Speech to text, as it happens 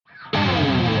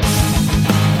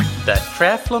That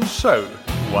Triathlon Show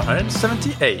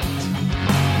 178.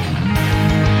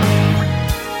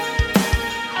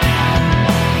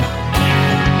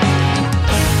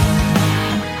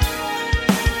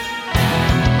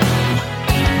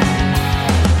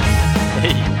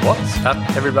 Hey, what's up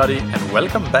everybody, and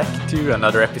welcome back to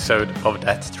another episode of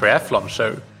That Triathlon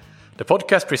Show, the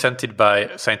podcast presented by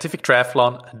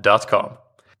scientifictriathlon.com.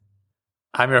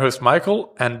 I'm your host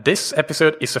Michael, and this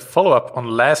episode is a follow-up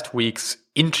on last week's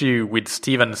interview with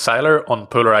Steven Seiler on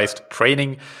polarized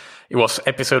training. It was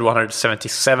episode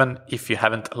 177. If you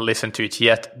haven't listened to it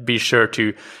yet, be sure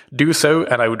to do so,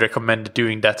 and I would recommend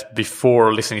doing that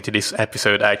before listening to this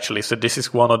episode actually. So this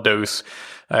is one of those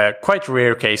quite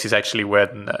rare cases actually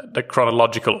when the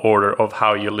chronological order of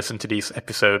how you listen to these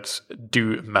episodes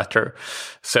do matter.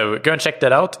 So go and check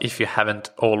that out if you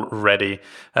haven't already.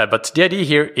 But the idea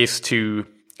here is to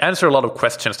answer a lot of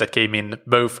questions that came in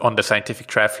both on the Scientific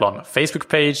Triathlon Facebook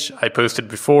page. I posted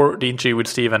before the interview with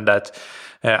Steven that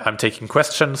I'm taking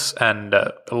questions, and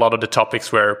a lot of the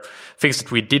topics were things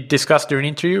that we did discuss during the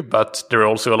interview, but there are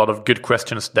also a lot of good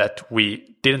questions that we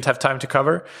didn't have time to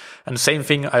cover. And the same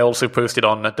thing I also posted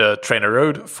on the Trainer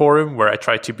Road forum, where I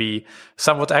try to be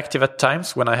somewhat active at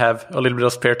times when I have a little bit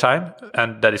of spare time.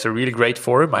 And that is a really great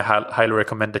forum. I highly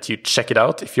recommend that you check it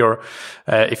out if you're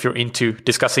into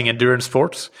discussing endurance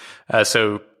sports.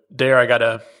 So there I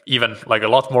got even a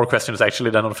lot more questions actually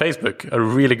than on Facebook. A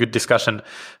really good discussion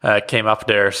came up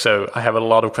there. So I have a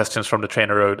lot of questions from the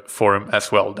Trainer Road forum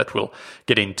as well that we'll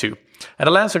get into. And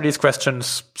I'll answer these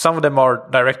questions. Some of them are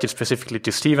directed specifically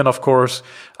to Steven, of course.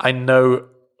 I know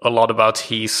a lot about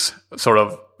his sort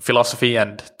of philosophy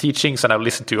and teachings, and I've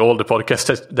listened to all the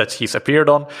podcasts that he's appeared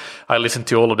on. I listened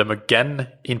to all of them again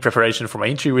in preparation for my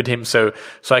interview with him, so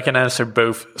I can answer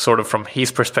both sort of from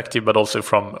his perspective, but also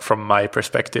from my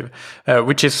perspective,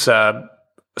 which is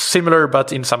similar,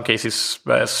 but in some cases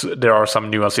there are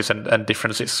some nuances and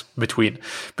differences between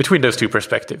those two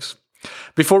perspectives.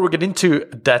 Before we get into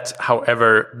that,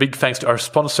 however, big thanks to our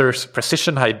sponsors,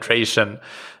 Precision Hydration.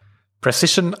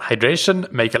 Precision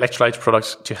Hydration make electrolyte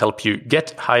products to help you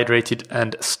get hydrated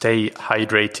and stay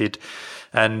hydrated.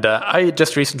 And I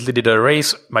just recently did a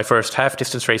race, my first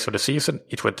half-distance race of the season.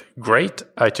 It went great.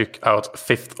 I took out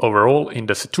 5th overall in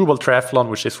the Setúbal Triathlon,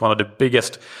 which is one of the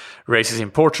biggest races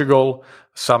in Portugal.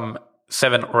 Some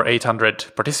 700 or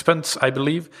 800 participants, I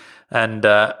believe. And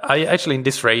I actually, in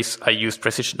this race, I used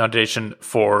Precision Hydration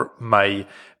for my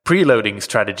preloading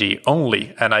strategy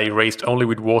only. And I raced only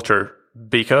with water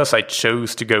because I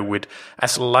chose to go with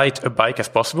as light a bike as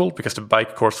possible, because the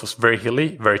bike course was very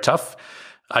hilly, very tough.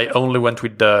 I only went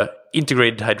with the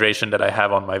integrated hydration that I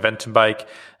have on my Ventum bike,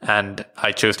 and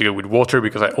I chose to go with water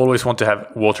because I always want to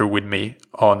have water with me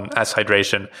on as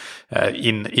hydration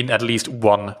in at least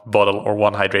one bottle or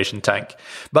one hydration tank.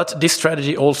 But this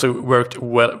strategy also worked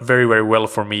well, very, very well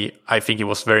for me. I think it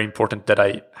was very important that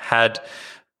I had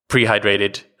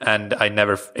prehydrated, and I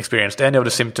never experienced any of the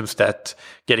symptoms that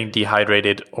getting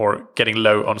dehydrated or getting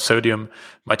low on sodium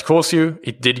might cause you.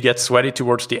 It did get sweaty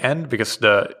towards the end because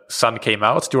the sun came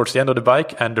out towards the end of the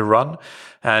bike and the run,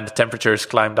 and temperatures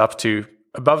climbed up to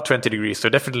above 20 degrees. So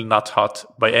definitely not hot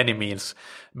by any means,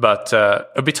 but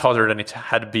a bit hotter than it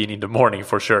had been in the morning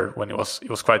for sure when it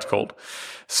was quite cold.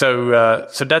 So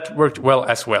that worked well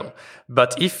as well.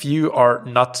 But if you are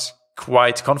not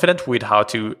quite confident with how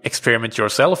to experiment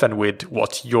yourself and with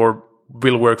what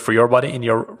will work for your body in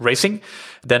your racing,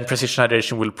 then Precision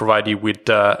Hydration will provide you with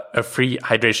a free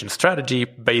hydration strategy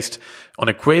based on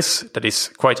a quiz that is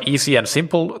quite easy and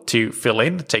simple to fill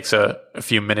in. It takes a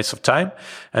few minutes of time,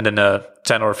 and then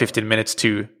 10 or 15 minutes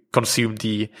to consume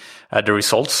the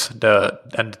results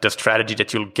and the strategy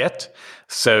that you'll get.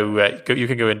 So you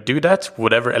can go and do that.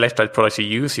 Whatever electrolyte products you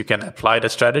use, you can apply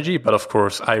that strategy. But of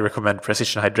course, I recommend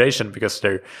Precision Hydration because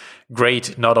they're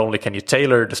great. Not only can you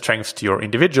tailor the strengths to your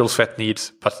individual sweat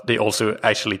needs, but they also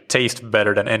actually taste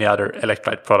better than any other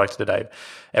electrolyte product that I've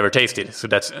ever tasted. So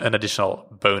that's an additional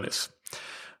bonus.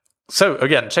 So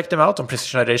again, check them out on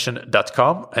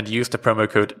precisionhydration.com and use the promo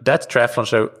code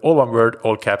ThatTriathlonShow, all one word,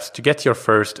 all caps, to get your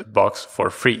first box for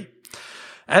free.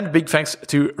 And big thanks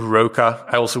to Roka.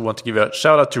 I also want to give a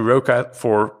shout out to Roka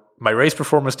for my race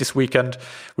performance this weekend,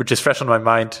 which is fresh on my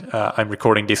mind. I'm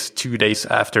recording this 2 days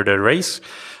after the race.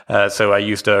 So I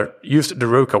used the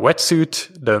Roka wetsuit,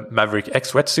 the Maverick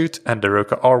X wetsuit, and the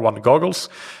Roka R1 goggles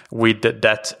with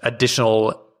that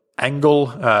additional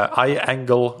eye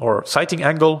angle or sighting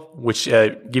angle, which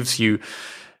gives you,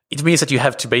 it means that you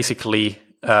have to basically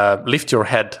lift your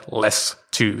head less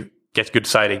to get good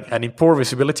sighting. And in poor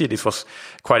visibility, this was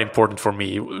quite important for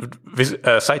me.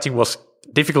 Sighting was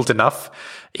difficult enough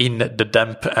in the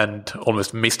damp and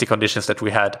almost misty conditions that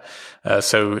we had.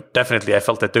 So definitely I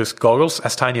felt that those goggles,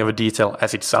 as tiny of a detail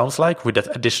as it sounds like, with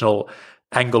that additional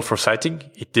angle for sighting,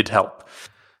 it did help.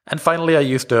 And finally, I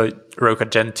used the Roka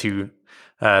Gen 2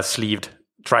 sleeved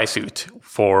tri-suit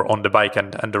for on the bike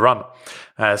and the run.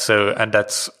 And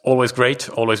that's always great,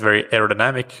 always very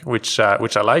aerodynamic, which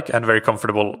I like, and very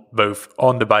comfortable both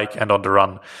on the bike and on the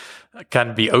run.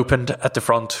 Can be opened at the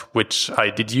front, which I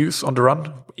did use on the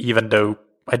run, even though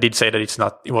I did say that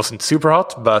it wasn't super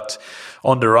hot, but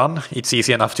on the run, it's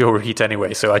easy enough to overheat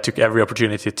anyway. So I took every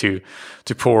opportunity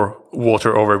to pour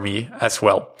water over me as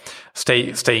well.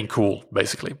 Staying cool,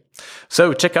 basically.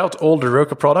 So check out all the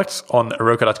Roka products on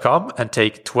roka.com and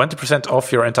take 20%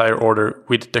 off your entire order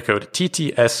with the code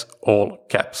TTS all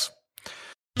caps.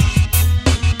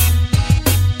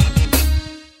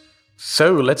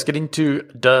 So let's get into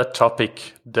the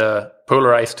topic, the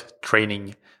polarized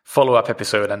training follow-up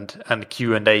episode and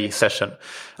Q&A session.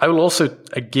 I will also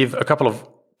give a couple of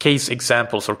case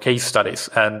examples or case studies,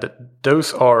 and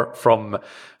those are from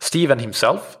Steven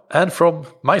himself and from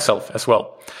myself as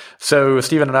well. So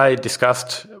Steven and I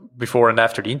discussed before and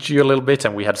after the interview a little bit,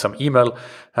 and we had some email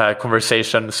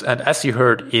conversations. And as you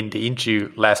heard in the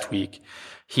interview last week,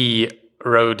 he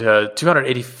rode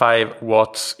 285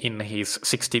 watts in his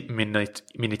 60-minute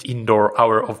indoor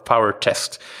hour of power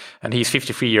test. And he's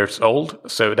 53 years old,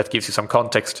 so that gives you some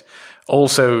context.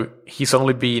 Also, he's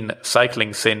only been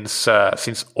cycling since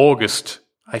August,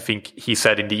 I think he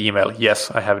said in the email. Yes,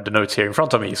 I have the notes here in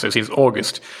front of me. So since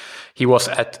August, he was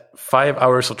at 5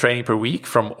 hours of training per week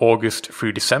from August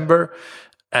through December.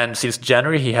 And since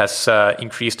January, he has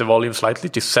increased the volume slightly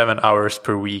to 7 hours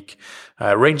per week,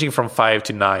 ranging from 5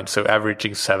 to 9, so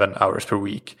averaging 7 hours per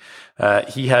week.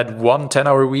 He had one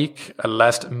 10-hour week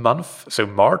last month, so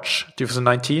March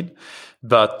 2019,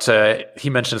 but he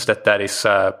mentions that is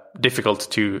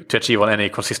difficult to achieve on any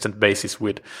consistent basis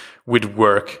with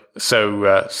work.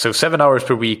 So 7 hours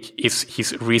per week is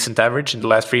his recent average in the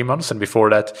last 3 months, and before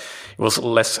that it was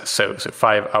less so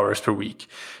 5 hours per week.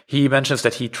 He mentions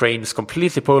that he trains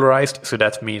completely polarized, so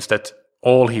that means that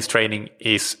all his training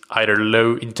is either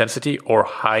low intensity or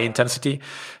high intensity,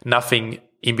 nothing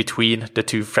in between the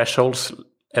two thresholds,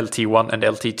 LT1 and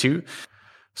LT2.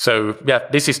 So yeah,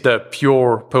 this is the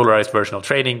pure polarized version of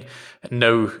training,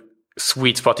 no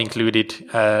sweet spot included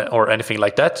or anything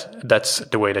like that. That's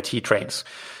the way that he trains.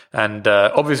 And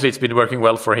obviously it's been working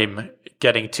well for him,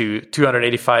 getting to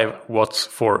 285 watts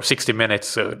for 60 minutes.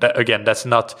 So that's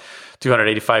not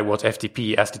 285 watts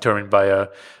FTP as determined by a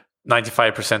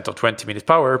 95% of 20-minute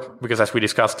power, because as we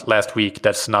discussed last week,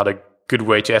 that's not a good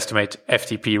way to estimate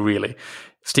FTP really.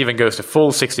 Steven goes the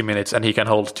full 60 minutes and he can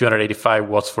hold 285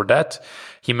 watts for that.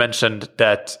 He mentioned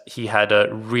that he had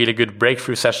a really good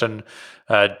breakthrough session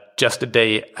just a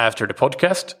day after the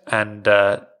podcast, and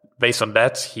based on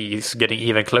that, he's getting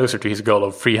even closer to his goal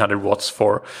of 300 watts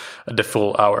for the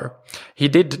full hour. He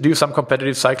did do some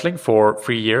competitive cycling for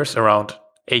 3 years, around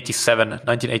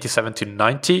 1987 to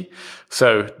 90.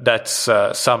 So that's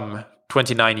some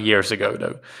 29 years ago,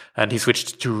 though. And he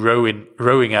switched to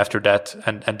rowing after that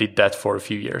and did that for a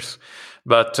few years.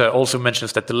 But also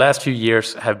mentions that the last few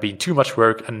years have been too much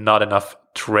work and not enough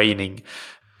training.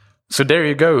 So there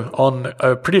you go, on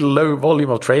a pretty low volume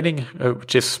of training,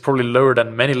 which is probably lower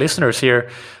than many listeners here,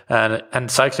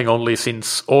 and cycling only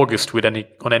since August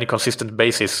on any consistent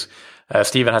basis.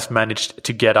 Steven has managed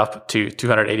to get up to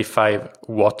 285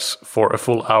 watts for a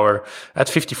full hour at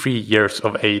 53 years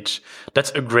of age.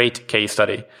 That's a great case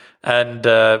study. And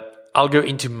I'll go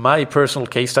into my personal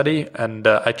case study and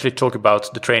actually talk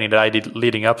about the training that I did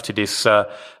leading up to this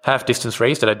half-distance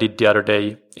race that I did the other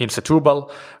day in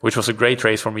Setúbal, which was a great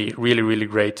race for me, really, really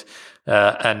great.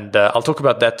 And I'll talk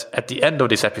about that at the end of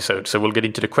this episode. So we'll get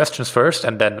into the questions first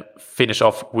and then finish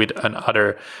off with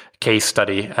another case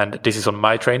study. And this is on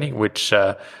my training, which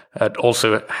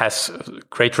also has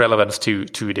great relevance to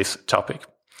this topic.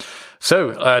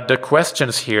 So the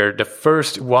questions here, the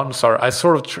first ones are, I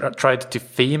sort of tried to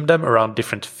theme them around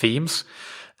different themes.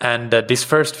 And this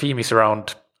first theme is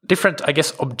around different, I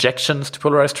guess, objections to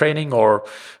polarized training, or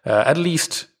at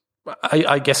least,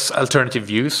 I guess, alternative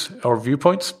views or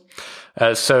viewpoints.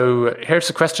 So here's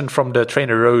a question from the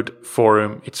Trainer Road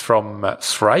forum. It's from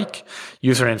Shrike,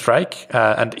 username Shrike.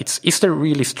 And it's, is there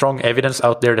really strong evidence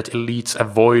out there that elites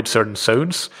avoid certain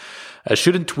zones?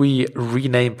 Shouldn't we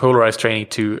rename polarized training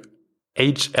to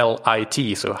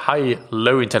HLIT, so high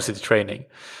low intensity training?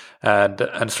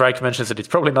 And Strike mentions that it's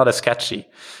probably not as catchy.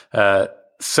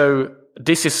 So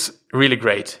this is really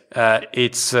great.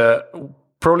 It's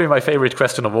probably my favorite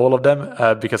question of all of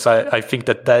them, because I think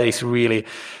that is really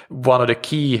one of the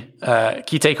key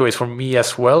takeaways for me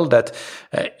as well, that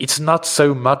it's not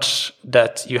so much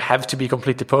that you have to be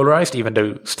completely polarized, even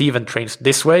though Steven trains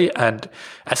this way. And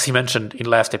as he mentioned in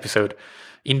last episode,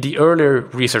 in the earlier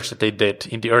research that they did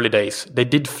in the early days, they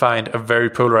did find a very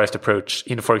polarized approach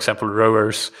in, for example,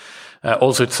 rowers,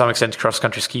 also to some extent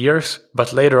cross-country skiers.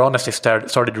 But later on, as they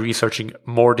started researching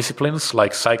more disciplines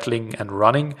like cycling and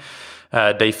running,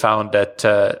 they found that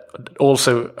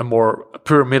also a more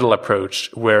pyramidal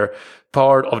approach, where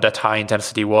part of that high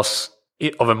intensity was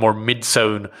of a more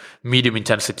mid-zone, medium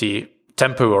intensity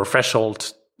tempo or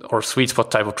threshold or sweet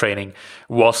spot type of training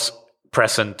was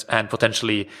present and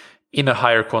potentially in a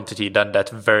higher quantity than that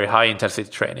very high intensity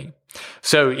training.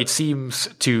 So it seems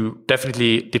to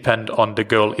definitely depend on the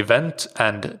goal event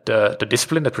and the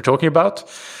discipline that we're talking about.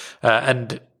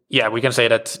 And yeah, we can say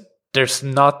that there's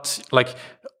not, like,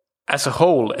 as a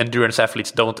whole, endurance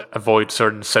athletes don't avoid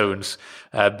certain zones.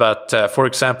 But for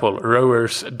example,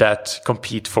 rowers that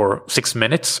compete for 6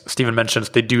 minutes, Steven mentions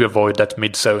they do avoid that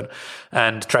mid zone.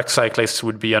 And track cyclists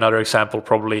would be another example,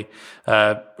 probably.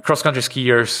 Cross-country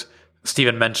skiers,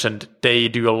 Steven mentioned, they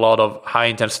do a lot of high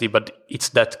intensity, but it's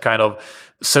that kind of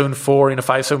zone 4 in a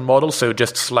 5-zone model, so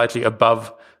just slightly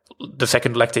above the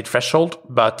second lactate threshold,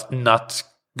 but not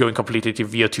going completely to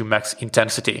VO2 max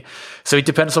intensity. So it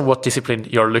depends on what discipline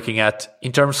you're looking at.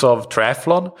 In terms of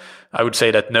triathlon, I would say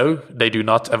that no, they do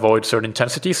not avoid certain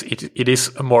intensities. It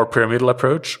is a more pyramidal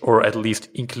approach, or at least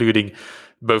including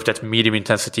both that medium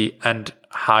intensity and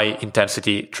high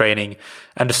intensity training.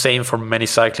 And the same for many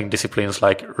cycling disciplines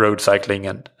like road cycling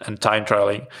and time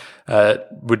trialing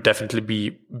would definitely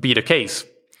be the case.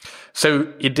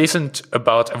 So it isn't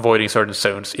about avoiding certain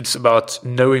zones. It's about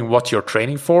knowing what you're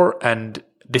training for and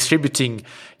distributing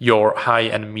your high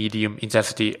and medium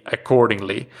intensity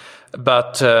accordingly.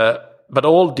 But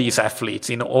all these athletes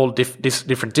in all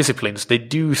different disciplines, they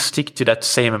do stick to that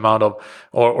same amount of,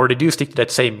 or they do stick to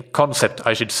that same concept,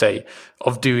 I should say,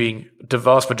 of doing the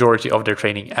vast majority of their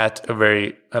training at a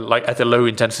very, at a low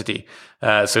intensity.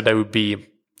 So that would be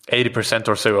 80%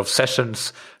 or so of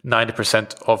sessions,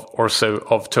 90%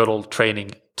 of total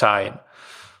training time.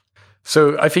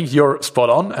 So I think you're spot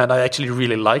on, and I actually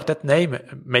really like that name.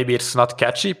 Maybe it's not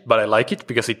catchy, but I like it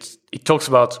because it talks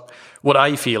about what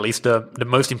I feel is the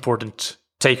most important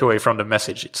takeaway from the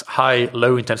message. It's high,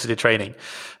 low intensity training.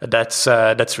 That's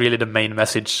really the main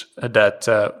message that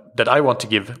I want to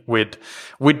give with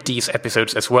these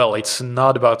episodes as well. It's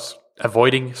not about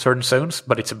avoiding certain zones,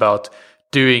 but it's about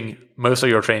doing most of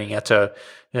your training at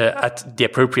the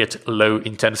appropriate low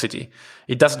intensity.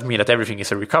 It doesn't mean that everything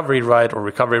is a recovery ride or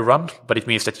recovery run, but it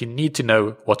means that you need to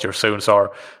know what your zones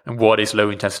are and what is low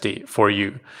intensity for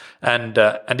you. And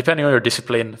depending on your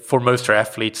discipline, for most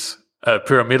triathletes, a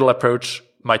pyramidal approach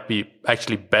might be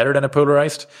actually better than a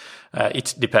polarized.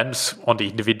 It depends on the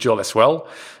individual as well.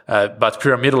 But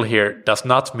pyramidal here does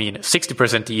not mean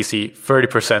 60% easy,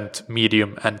 30%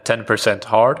 medium, and 10%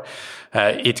 hard.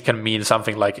 It can mean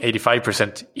something like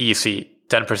 85% easy,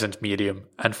 10% medium,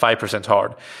 and 5%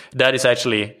 hard. That is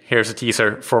actually, here's a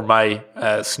teaser for my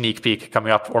sneak peek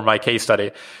coming up, or my case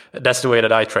study. That's the way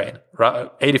that I train.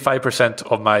 85%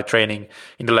 of my training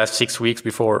in the last 6 weeks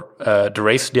before the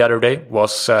race the other day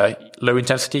was low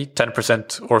intensity,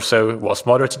 10% or so was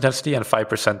moderate intensity, and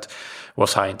 5%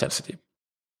 was high intensity.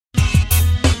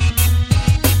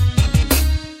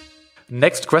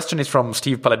 Next question is from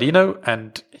Steve Palladino,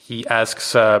 and he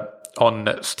asks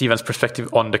on Steven's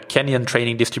perspective on the Kenyan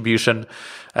training distribution,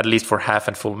 at least for half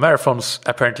and full marathons,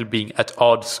 apparently being at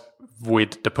odds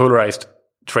with the polarized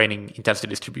training intensity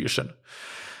distribution.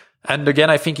 And again,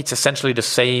 I think it's essentially the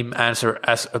same answer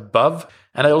as above.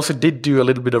 And I also did do a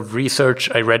little bit of research.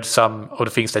 I read some of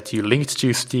the things that you linked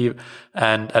to, Steve,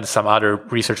 and some other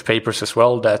research papers as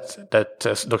well that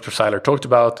Dr. Seiler talked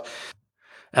about.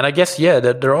 And I guess,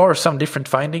 that there are some different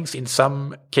findings. In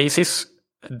some cases,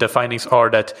 the findings are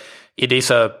that it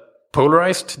is a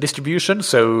polarized distribution.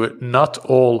 So not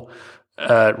all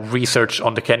research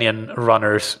on the Kenyan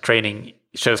runners training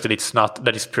shows that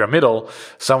it's pyramidal.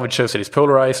 Some which shows that it's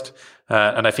polarized.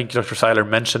 And I think Dr. Seiler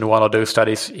mentioned one of those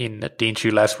studies in the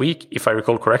interview last week, if I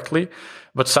recall correctly.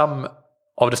 But some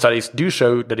of the studies do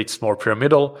show that it's more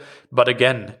pyramidal. But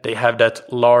again, they have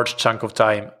that large chunk of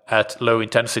time at low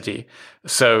intensity.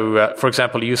 So, for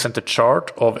example, you sent a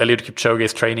chart of Eliud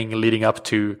Kipchoge's training leading up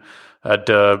to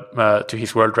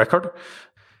his world record.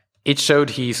 it showed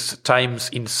his times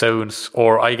in zones,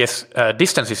 or I guess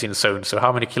distances in zones, so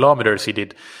how many kilometers he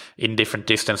did in different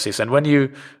distances. And when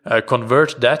you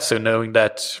convert that, so knowing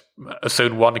that a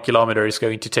zone 1 kilometer is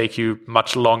going to take you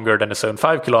much longer than a zone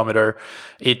 5 kilometer,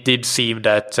 it did seem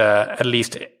that at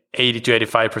least 80 to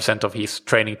 85% of his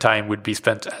training time would be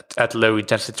spent at low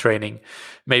intensity training,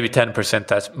 maybe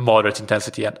 10% at moderate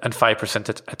intensity, and 5%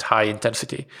 at high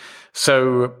intensity.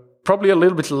 So probably a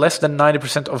little bit less than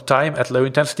 90% of time at low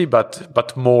intensity,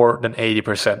 but more than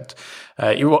 80%.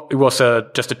 It was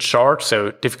just a chart,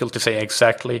 so difficult to say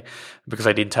exactly because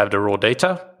I didn't have the raw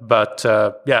data. But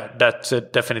that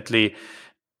definitely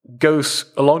goes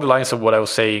along the lines of what I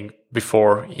was saying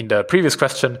before in the previous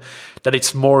question, that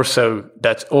it's more so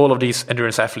that all of these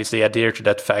endurance athletes, they adhere to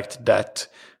that fact that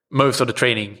most of the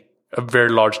training, a very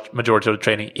large majority of the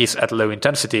training, is at low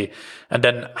intensity. And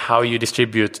then how you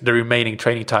distribute the remaining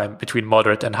training time between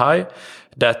moderate and high,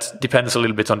 that depends a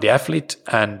little bit on the athlete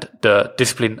and the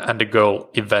discipline and the goal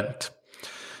event.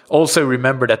 Also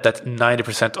remember that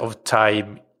 90% of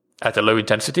time at a low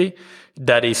intensity,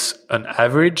 that is an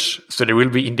average. So there will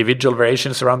be individual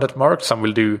variations around that mark. Some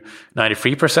will do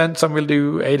 93%, some will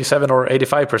do 87 or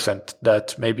 85%.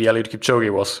 That maybe Eliud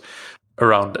Kipchoge was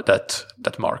around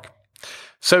that mark.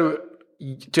 So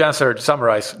to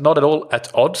summarize, not at all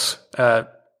at odds,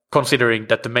 considering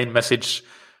that the main message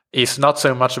is not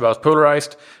so much about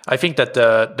polarized. I think that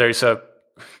there is a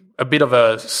bit of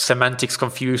a semantics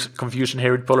confusion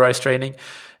here with polarized training.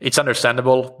 It's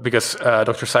understandable because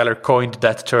Dr. Seiler coined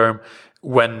that term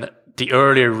when the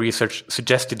earlier research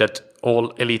suggested that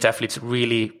all elite athletes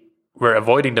really were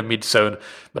avoiding the mid zone.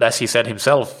 But as he said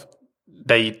himself,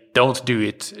 they don't do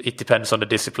it. It depends on the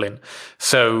discipline.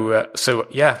 So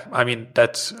yeah, I mean,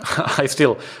 that's, I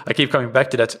keep coming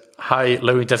back to that high,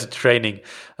 low intensity training,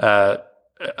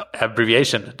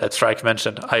 abbreviation that Strike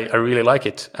mentioned. I really like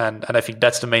it. And I think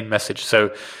that's the main message.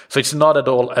 So it's not at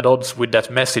all at odds with that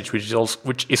message, which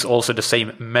is also the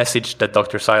same message that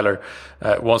Dr. Seiler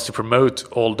wants to promote,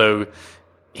 although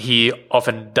he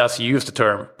often does use the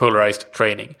term polarized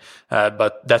training.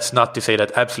 But that's not to say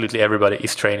that absolutely everybody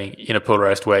is training in a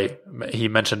polarized way. He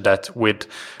mentioned that with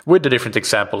the different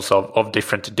examples of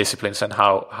different disciplines and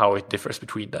how it differs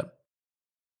between them.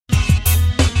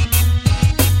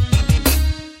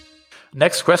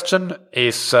 Next question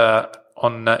is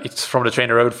it's from the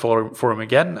Trainer Road forum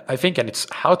again, I think, and it's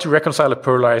how to reconcile a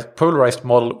polarized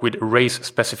model with race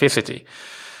specificity.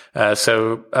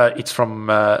 So it's from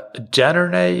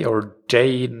Janernay or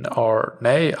Jane or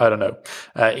Nay, I don't know.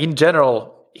 In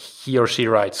general, he or she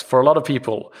writes, for a lot of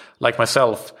people like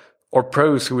myself or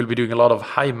pros who will be doing a lot of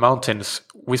high mountains,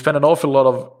 we spend an awful lot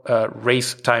of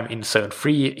race time in zone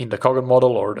 3 in the Coggan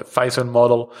model or the 5-zone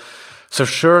model. So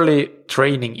surely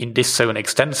training in this zone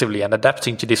extensively and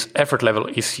adapting to this effort level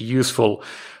is useful,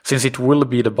 since it will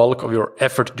be the bulk of your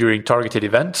effort during targeted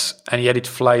events, and yet it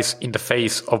flies in the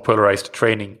face of polarized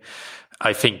training,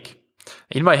 I think.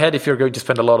 In my head, if you're going to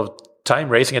spend a lot of time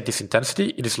racing at this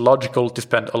intensity, it is logical to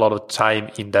spend a lot of time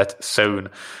in that zone.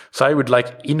 So I would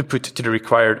like input to the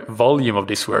required volume of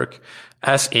this work,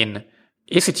 as in,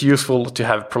 is it useful to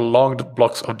have prolonged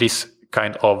blocks of this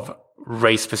kind of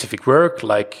race-specific work,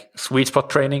 like sweet spot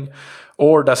training,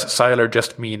 or does Seiler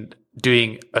just mean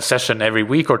doing a session every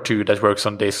week or two that works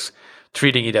on this,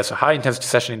 treating it as a high-intensity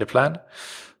session in the plan?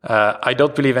 I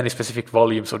don't believe any specific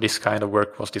volumes of this kind of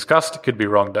work was discussed. Could be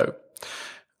wrong, though.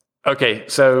 Okay,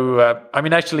 so,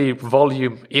 actually,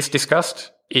 volume is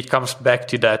discussed. It comes back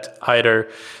to that either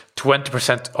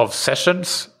 20% of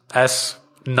sessions as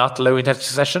not low-intensity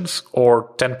sessions,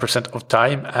 or 10% of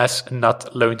time as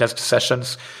not low-intensity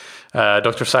sessions.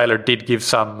 Dr. Seiler did give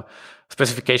some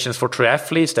specifications for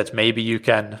triathletes that maybe you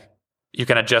can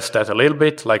adjust that a little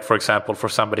bit. Like, for example, for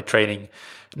somebody training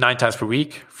 9 times per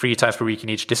week, 3 times per week in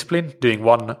each discipline, doing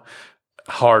 1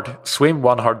 hard swim,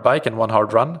 1 hard bike, and 1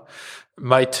 hard run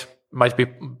might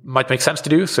make sense to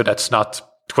do. So that's not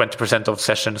 20% of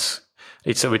sessions.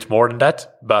 It's a bit more than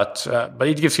that, but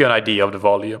it gives you an idea of the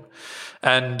volume.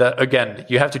 And again,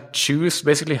 you have to choose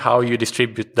basically how you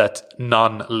distribute that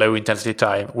non-low intensity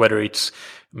time, whether it's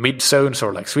mid zones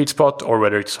or like sweet spot, or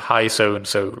whether it's high zone,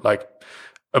 so like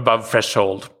above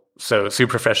threshold, so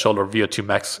super threshold or VO2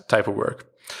 max type of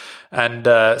work. And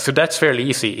so that's fairly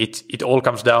easy. It all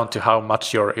comes down to how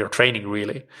much you're training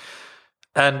really.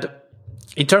 And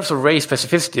in terms of race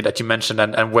specificity that you mentioned,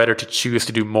 and whether to choose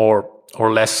to do more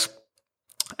or less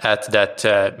at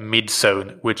that mid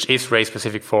zone, which is race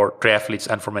specific for triathletes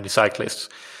and for many cyclists.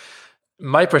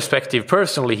 My perspective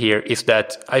personally here is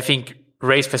that I think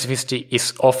race specificity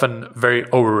is often very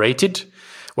overrated.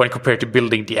 when compared to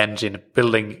building the engine,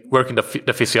 working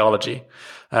the physiology.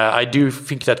 I do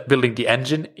think that building the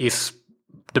engine is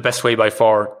the best way by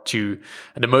far and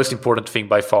the most important thing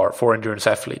by far for endurance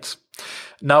athletes.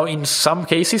 Now, in some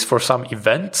cases, for some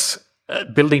events,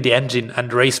 building the engine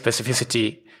and race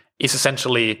specificity is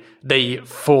essentially, they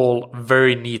fall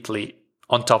very neatly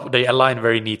on top. They align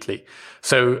very neatly.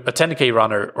 So a 10K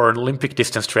runner or an Olympic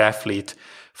distance triathlete,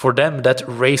 for them, that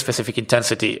race specific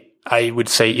intensity, I would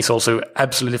say, is also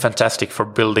absolutely fantastic for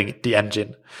building the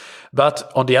engine.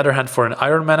 But on the other hand, for an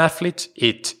Ironman athlete,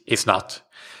 it is not.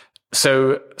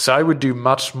 So I would do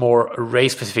much more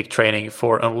race specific training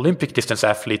for an Olympic distance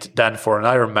athlete than for an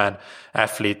Ironman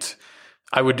athlete.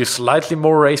 I would do slightly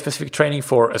more race specific training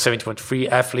for a 70.3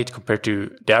 athlete compared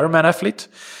to the Ironman athlete,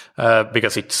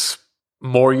 because it's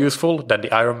more useful than the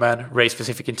Ironman race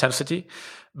specific intensity,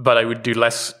 but I would do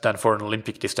less than for an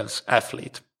Olympic distance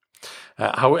athlete.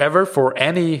 However, for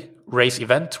any race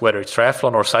event, whether it's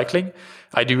triathlon or cycling,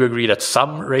 I do agree that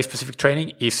some race specific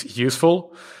training is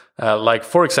useful. Like,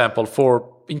 for example,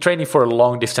 in training for a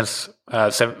long distance,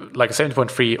 like a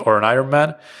 70.3 or an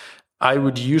Ironman, I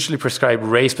would usually prescribe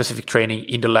race specific training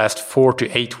in the last 4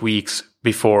 to 8 weeks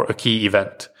before a key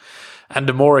event. And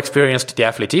the more experienced the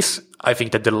athlete is, I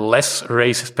think that the less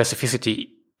race specificity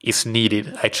is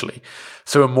needed, actually.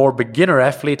 So a more beginner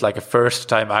athlete, like a first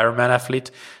time Ironman athlete,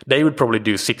 they would probably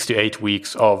do 6 to 8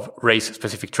 weeks of race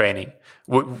specific training.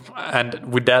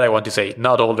 And with that, I want to say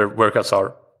not all their workouts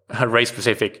are race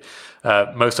specific.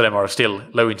 Most of them are still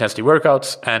low intensity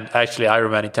workouts, and actually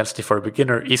Ironman intensity for a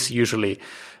beginner is usually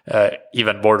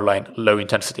even borderline low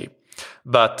intensity.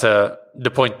 But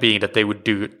the point being that they would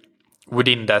do,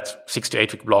 within that 6 to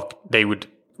 8 week block, they would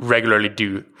regularly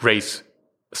do race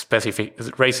specific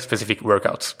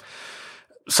workouts.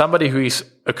 Somebody who is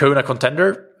a Kona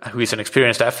contender, who is an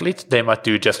experienced athlete, they might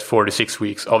do just 4 to 6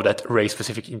 weeks of that race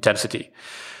specific intensity.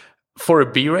 For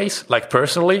a B race, like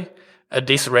personally,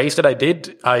 this race that I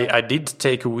did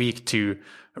take a week to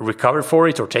recover for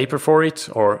it or taper for it,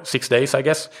 or 6 days, I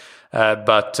guess.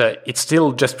 But it's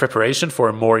still just preparation for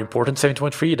a more important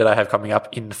 70.3 that I have coming up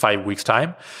in 5 weeks'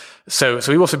 time. So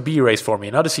it was a B race for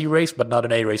me, not a C race, but not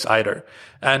an A race either.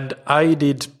 And I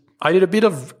did a bit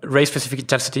of race specific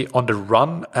intensity on the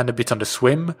run and a bit on the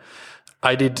swim.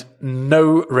 I did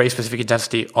no race specific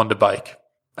intensity on the bike.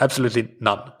 Absolutely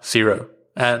none. 0.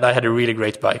 And I had a really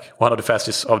great bike, one of the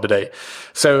fastest of the day.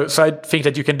 So I think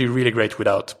that you can do really great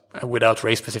without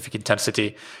race specific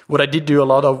intensity. What I did do a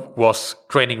lot of was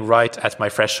training right at my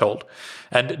threshold.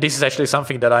 And this is actually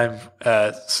something that I'm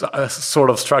sort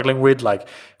of struggling with. Like,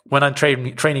 when I'm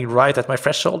training right at my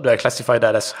threshold, do I classify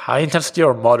that as high intensity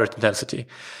or moderate intensity?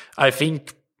 I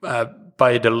think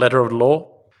by the letter of the law,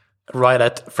 right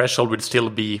at threshold would still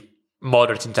be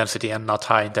moderate intensity and not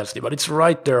high intensity, but it's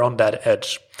right there on that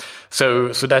edge. So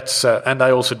that's, and I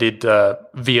also did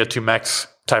VO2 max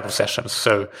type of sessions.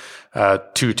 So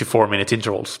 2 to 4 minute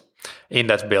intervals in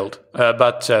that build,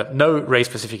 but no race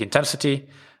specific intensity.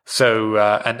 So,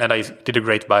 and I did a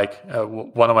great bike,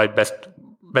 one of my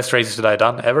best races that I've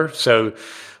done ever. So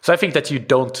I think that you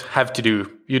don't have to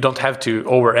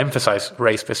overemphasize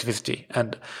race specificity.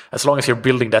 And as long as you're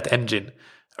building that engine,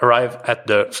 arrive at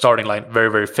the starting line very,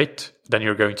 very fit, then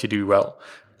you're going to do well.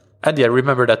 And yeah,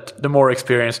 remember that the more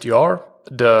experienced you are,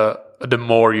 the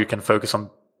more you can focus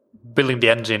on building the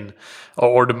engine,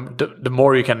 or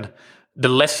the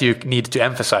less you need to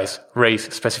emphasize race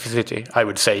specificity, I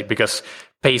would say, because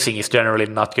pacing is generally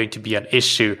not going to be an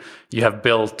issue. You have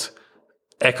built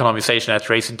economization at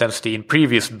race intensity in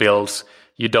previous builds.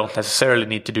 You don't necessarily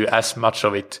need to do as much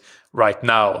of it right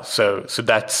now. So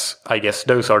that's, I guess,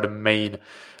 those are the main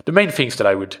things that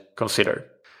I would consider.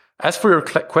 As for your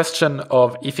question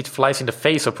of if it flies in the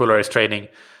face of polarized training,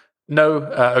 no,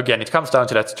 again, it comes down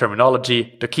to that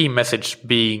terminology. The key message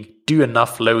being do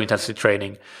enough low intensity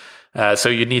training. So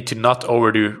you need to not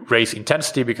overdo race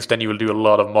intensity, because then you will do a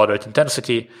lot of moderate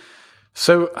intensity.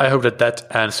 So I hope that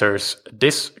answers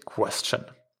this question.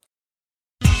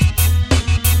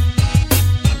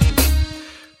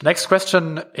 The next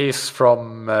question is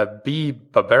from B.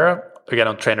 Barbera, again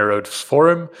on Trainer Road's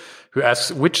forum, who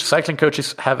asks, which cycling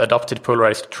coaches have adopted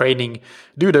polarized training?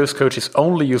 Do those coaches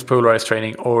only use polarized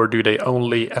training, or do they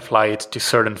only apply it to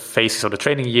certain phases of the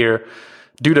training year?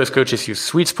 Do those coaches use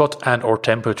sweet spot and or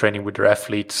tempo training with their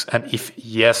athletes? And if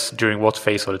yes, during what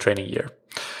phase of the training year?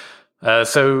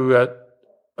 So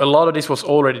a lot of this was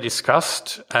already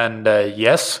discussed, and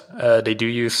yes, they do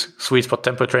use sweet spot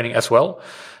tempo training as well.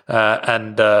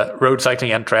 And road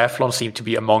cycling and triathlon seem to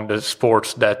be among the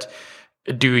sports that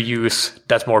do use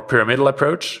that more pyramidal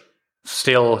approach.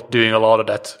 still doing a lot of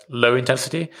that low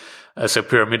intensity. So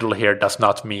pyramidal here does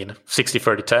not mean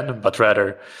 60-30-10, but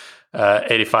rather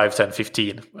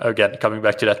 85-10-15. Again, coming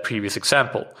back to that previous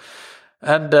example.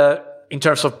 And in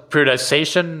terms of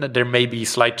periodization, there may be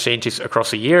slight changes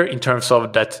across a year in terms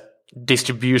of that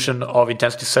distribution of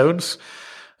intensity zones.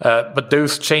 But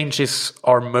those changes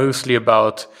are mostly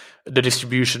about the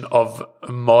distribution of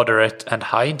moderate and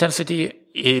high intensity.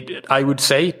 I would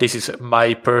say this is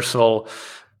my personal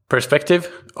perspective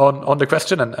on the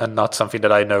question, and not something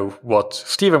that I know what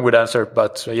Stephen would answer.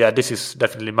 But this is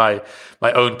definitely my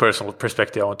own personal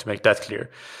perspective. I want to make that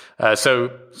clear.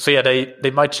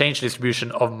 They might change the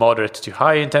distribution of moderate to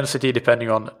high intensity depending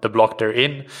on the block they're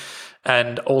in.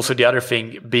 And also the other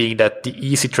thing being that the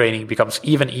easy training becomes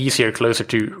even easier closer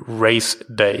to race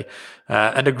day.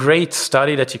 And a great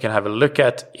study that you can have a look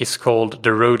at is called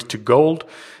The Road to Gold.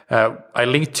 I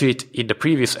linked to it in the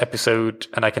previous episode,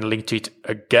 and I can link to it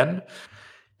again.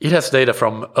 It has data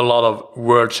from a lot of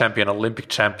world champion, Olympic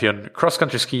champion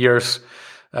cross-country skiers,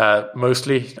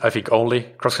 mostly, I think only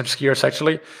cross-country skiers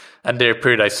actually, and their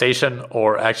periodization,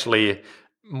 or actually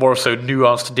more so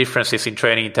nuanced differences in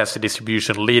training intensity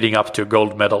distribution leading up to a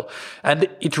gold medal. And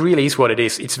it really is what it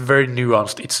is. It's very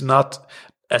nuanced. It's not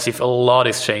as if a lot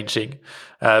is changing,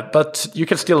 but you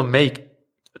can still make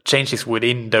changes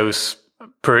within those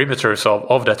perimeters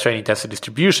of that training intensity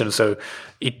distribution, so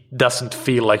it doesn't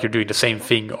feel like you're doing the same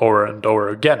thing over and over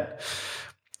again.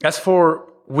 As for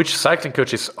which cycling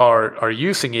coaches are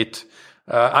using it,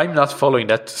 I'm not following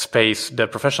that space, the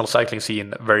professional cycling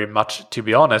scene, very much, to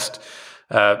be honest.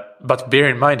 But bear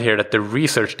in mind here that the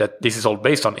research that this is all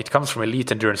based on, it comes from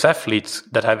elite endurance athletes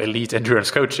that have elite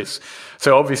endurance coaches.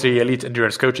 So obviously elite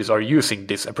endurance coaches are using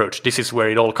this approach. This is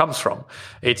where it all comes from.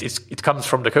 It comes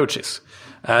from the coaches.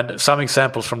 And some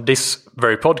examples from this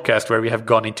very podcast where we have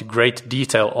gone into great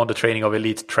detail on the training of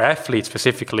elite triathletes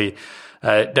specifically,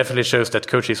 definitely shows that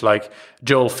coaches like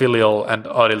Joel Filial and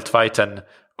Arild Tveiten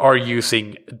are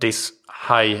using this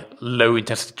high, low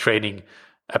intensity training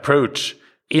approach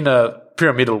in a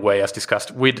pyramidal way, as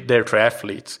discussed, with their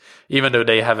triathletes, even though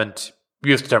they haven't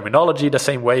used terminology the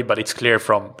same way, but it's clear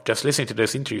from just listening to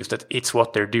those interviews that it's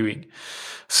what they're doing.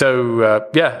 So,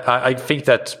 I think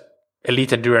that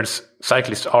elite endurance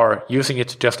cyclists are using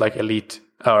it just like elite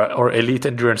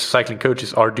endurance cycling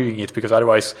coaches are doing it, because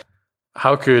otherwise,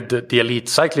 how could the elite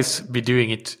cyclists be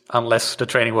doing it unless the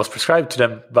training was prescribed to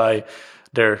them by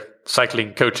their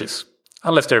cycling coaches?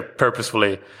 Unless they're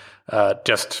purposefully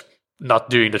just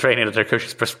not doing the training that their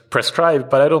coaches prescribe,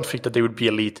 but I don't think that they would be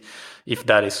elite if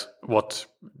that is what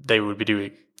they would be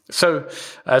doing. So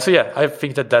I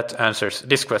think that answers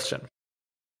this question.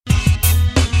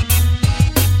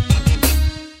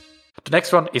 The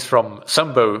next one is from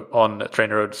Sambo on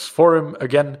TrainerRoad's forum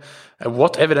again.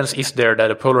 What evidence is there that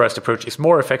a polarized approach is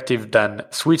more effective than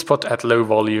sweet spot at low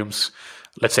volumes,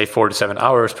 let's say 4 to 7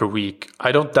 hours per week?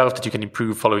 I don't doubt that you can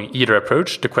improve following either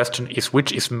approach. The question is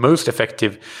which is most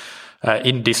effective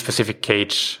in this specific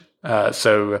cage. That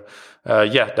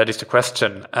is the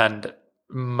question. And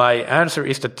my answer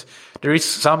is that there is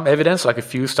some evidence, like a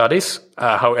few studies.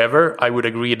 However, I would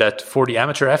agree that for the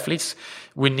amateur athletes,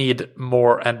 we need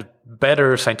more and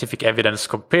better scientific evidence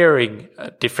comparing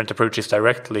different approaches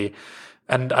directly.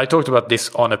 And I talked about this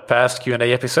on a past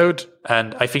Q&A episode,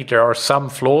 and I think there are some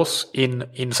flaws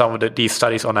in some of these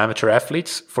studies on amateur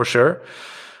athletes, for sure.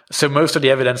 So most of the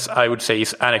evidence, I would say,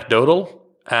 is anecdotal.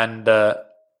 And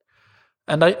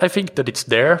I think that it's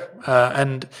there.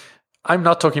 And I'm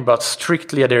not talking about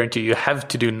strictly adhering to you have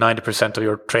to do 90% of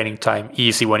your training time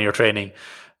easy when you're training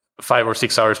 5 or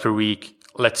 6 hours per week,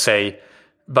 let's say,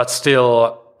 but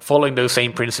still following those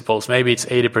same principles. Maybe it's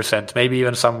 80%, maybe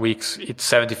even some weeks it's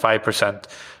 75%.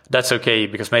 That's okay,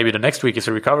 because maybe the next week is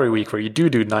a recovery week where you do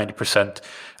 90%.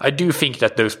 I do think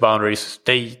that those boundaries,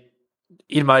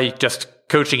 in my just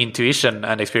coaching intuition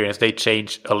and experience, they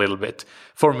change a little bit.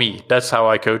 For me, that's how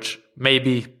I coach.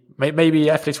 Maybe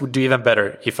athletes would do even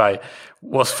better if I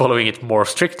was following it more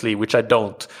strictly, which I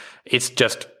don't. It's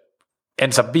just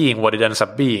ends up being what it ends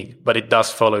up being, but it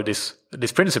does follow this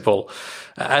principle.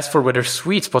 As for whether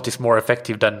sweet spot is more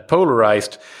effective than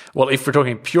polarized, well, if we're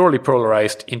talking purely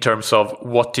polarized in terms of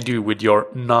what to do with your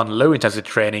non-low intensity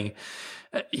training,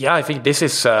 I think this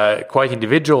is quite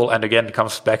individual, and again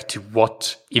comes back to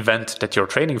what event that you're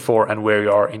training for and where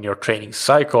you are in your training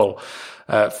cycle.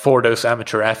 For those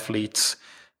amateur athletes,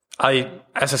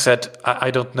 as I said,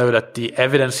 I don't know that the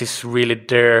evidence is really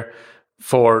there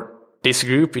for this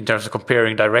group in terms of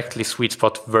comparing directly sweet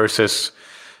spot versus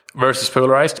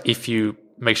polarized, if you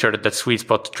make sure that sweet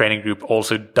spot training group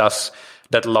also does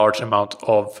that large amount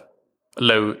of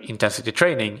low intensity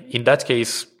training. In that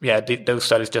case, those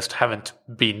studies just haven't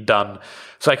been done.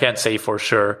 So I can't say for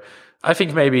sure. I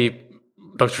think maybe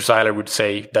Dr. Seiler would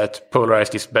say that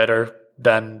polarized is better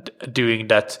than doing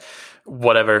that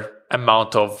whatever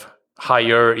amount of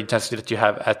higher intensity that you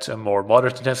have at a more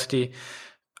moderate intensity.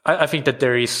 I think that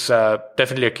there is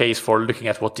definitely a case for looking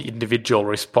at what the individual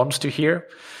responds to here.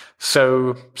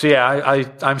 So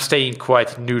I'm staying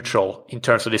quite neutral in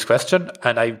terms of this question,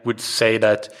 and I would say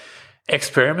that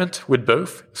experiment with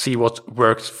both, see what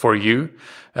works for you.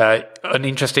 An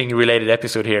interesting related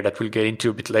episode here that we'll get into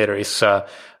a bit later is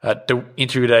the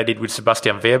interview that I did with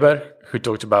Sebastian Weber, who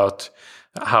talked about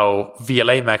how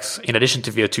VLA max, in addition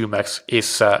to VO2 max,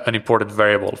 is an important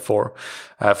variable for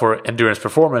endurance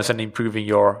performance and improving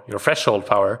your threshold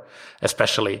power,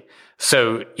 especially.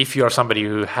 So if you are somebody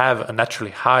who have a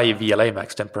naturally high VLA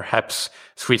max, then perhaps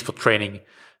sweet spot training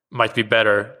might be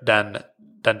better than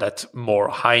that more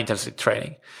high intensity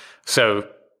training. So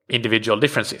individual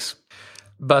differences.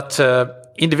 But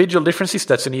individual differences,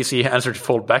 that's an easy answer to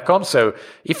fall back on. So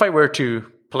if I were to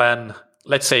plan,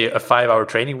 let's say, a 5-hour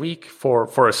training week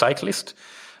for a cyclist,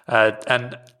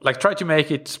 and like try to make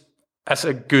it as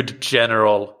a good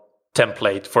general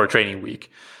template for a training week,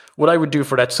 what I would do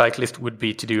for that cyclist would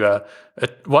be to do a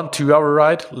 2-hour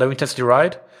ride, low intensity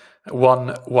ride,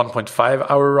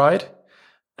 1.5-hour ride,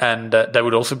 and that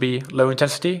would also be low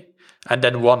intensity, and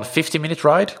then 50-minute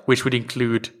ride, which would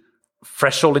include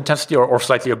threshold intensity or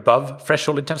slightly above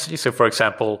threshold intensity. So for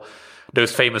example,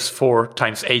 those famous 4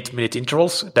 times 8-minute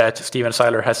intervals that Steven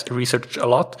Seiler has researched a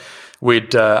lot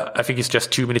with, I think it's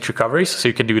just 2-minute recoveries. So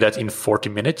you can do that in 40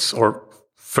 minutes or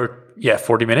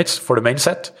 40 minutes for the main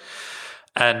set,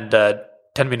 and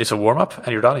 10 minutes of warm up,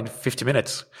 and you're done in 50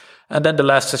 minutes. And then the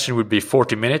last session would be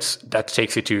 40 minutes. That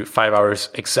takes you to 5 hours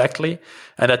exactly.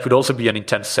 And that would also be an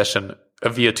intense session, a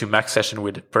VO2 max session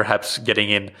with perhaps getting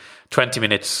in 20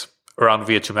 minutes around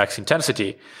VO2 max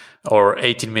intensity, or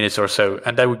 18 minutes or so.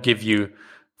 And that would give you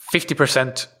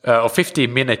 50% or 50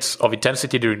 minutes of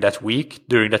intensity during that week,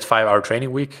 during that 5-hour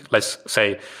training week. Let's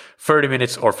say 30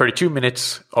 minutes or 32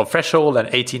 minutes of threshold and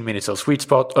 18 minutes of sweet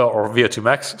spot or VO2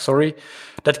 max, sorry.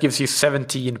 That gives you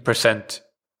 17%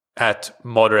 at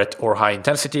moderate or high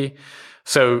intensity.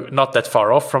 So not that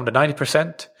far off from the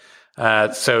 90%.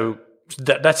 So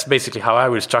that's basically how I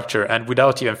would structure. And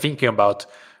without even thinking about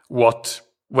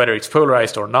whether it's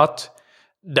polarized or not,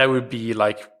 that would be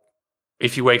like,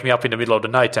 if you wake me up in the middle of the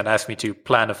night and ask me to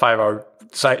plan a 5-hour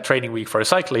training week for a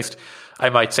cyclist, I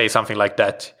might say something like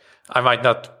that. I might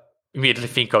not immediately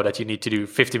think of that you need to do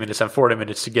 50 minutes and 40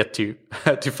 minutes to get to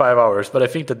 5 hours. But I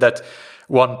think that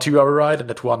 1 2-hour ride and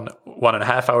that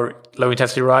 1.5 hour low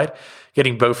intensity ride,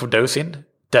 getting both of those in,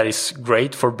 that is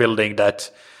great for building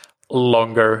that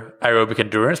longer aerobic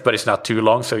endurance, but it's not too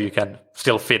long, so you can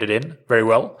still fit it in very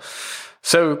well.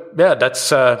 So yeah,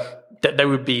 that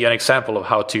would be an example of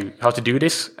how to do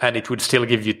this, and it would still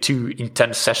give you 2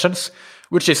 intense sessions,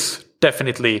 which is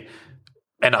definitely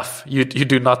enough. You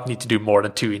do not need to do more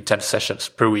than 2 intense sessions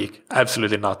per week.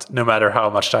 Absolutely not, no matter how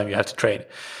much time you have to train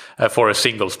for a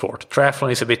single sport.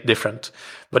 Triathlon is a bit different,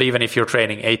 but even if you're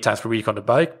training 8 times per week on the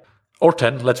bike, or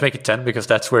 10, let's make it 10 because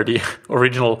that's where the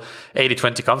original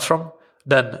 80-20 comes from,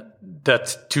 then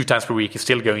that 2 times per week is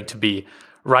still going to be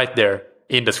right there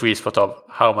in the sweet spot of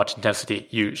how much intensity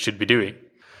you should be doing.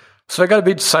 So I got a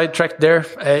bit sidetracked there.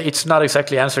 It's not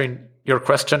exactly answering your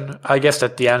question. I guess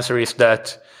that the answer is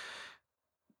that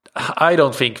I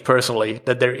don't think personally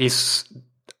that there is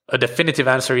a definitive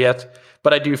answer yet,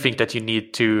 but I do think that you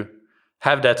need to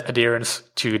have that adherence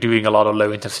to doing a lot of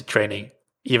low intensity training,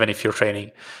 even if you're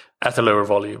training at a lower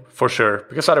volume, for sure,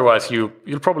 because otherwise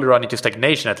you'll probably run into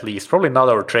stagnation, at least, probably not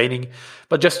overtraining,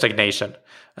 but just stagnation.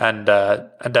 And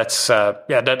that's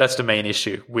the main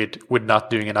issue with not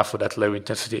doing enough of that low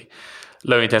intensity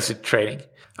training.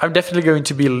 I'm definitely going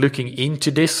to be looking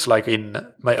into this, like in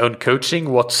my own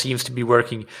coaching, what seems to be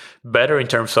working better in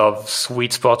terms of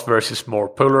sweet spot versus more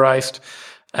polarized.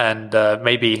 And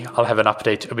maybe I'll have an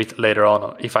update a bit later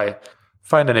on if I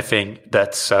find anything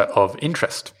that's of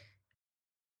interest.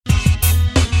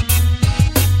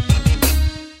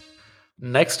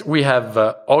 Next, we have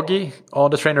Augie on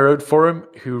the Trainer Road forum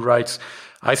who writes,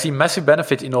 I see massive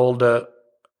benefit in all the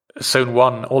zone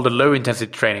 1, all the low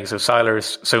intensity training, so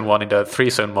Seiler's zone 1 in the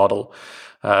 3-zone model.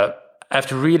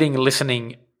 After reading and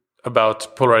listening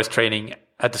about polarized training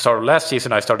at the start of last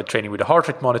season, I started training with a heart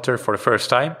rate monitor for the first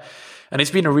time, and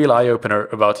it's been a real eye-opener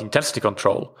about intensity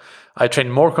control. I train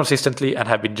more consistently and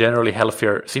have been generally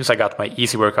healthier since I got my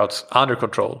easy workouts under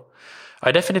control.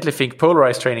 I definitely think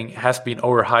polarized training has been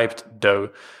overhyped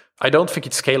though. I don't think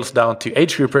it scales down to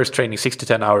age groupers training 6 to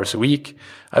 10 hours a week.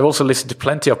 I've also listened to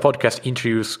plenty of podcast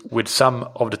interviews with some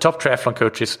of the top triathlon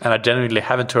coaches, and I genuinely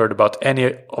haven't heard about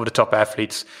any of the top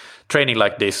athletes training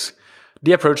like this.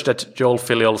 The approach that Joel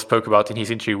Filial spoke about in his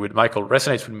interview with Michael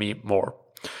resonates with me more.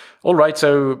 All right,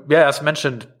 so yeah, as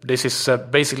mentioned, this is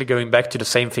basically going back to the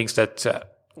same things that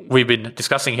we've been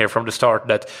discussing here from the start,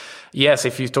 that yes,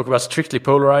 if you talk about strictly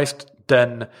polarized,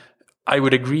 then I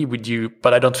would agree with you,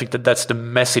 but I don't think that that's the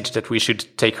message that we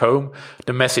should take home.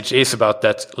 The message is about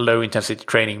that low intensity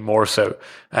training more so,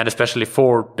 and especially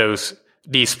for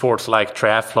these sports like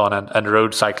triathlon and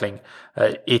road cycling,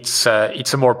 it's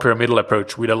a more pyramidal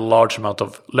approach with a large amount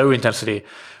of low intensity,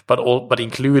 but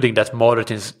including that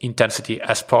moderate intensity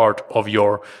as part of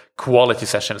your quality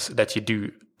sessions that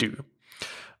you do.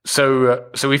 So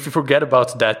if you forget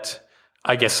about that,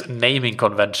 I guess, naming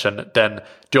convention, then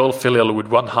Joel Filial would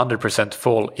 100%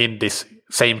 fall in this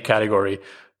same category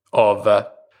of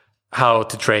how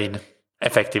to train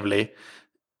effectively,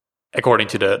 according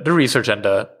to the research and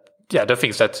the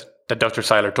things that Dr.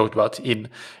 Seiler talked about in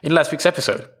last week's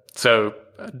episode. So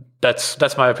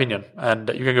that's my opinion, and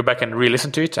you can go back and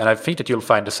re-listen to it, and I think that you'll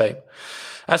find the same.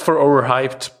 As for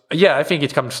overhyped, yeah, I think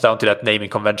it comes down to that naming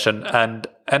convention, and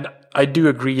I do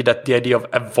agree that the idea of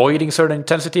avoiding certain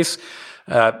intensities,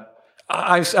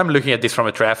 I'm looking at this from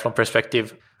a triathlon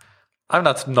perspective. I'm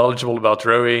not knowledgeable about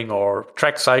rowing or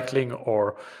track cycling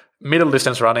or middle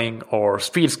distance running or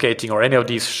speed skating or any of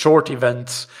these short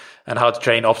events and how to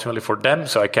train optimally for them,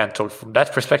 so I can't talk from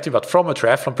that perspective. But from a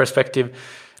triathlon perspective,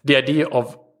 the idea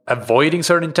of avoiding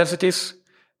certain intensities,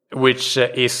 which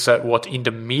is what in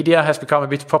the media has become a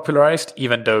bit popularized,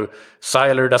 even though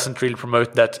Seiler doesn't really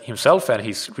promote that himself and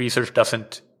his research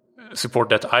doesn't support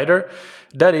that either.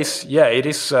 That is, it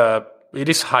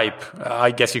is hype,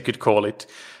 I guess you could call it.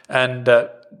 And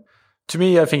to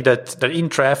me, I think that in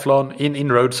triathlon,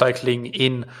 in road cycling,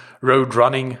 in road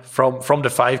running, from the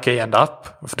 5K and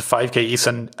up, the 5K is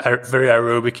a very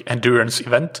aerobic endurance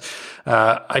event.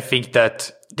 I think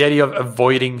that the idea of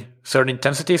avoiding certain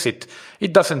intensities, it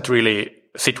doesn't really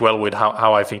sit well with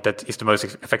how I think that is the most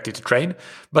effective to train.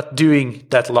 But doing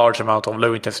that large amount of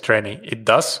low intensity training, it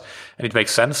does, and it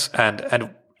makes sense.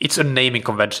 And it's a naming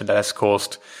convention that has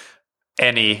caused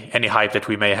any hype that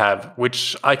we may have,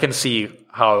 which I can see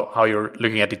how you're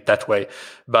looking at it that way.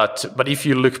 But if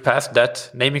you look past that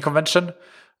naming convention,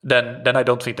 then I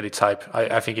don't think that it's hype.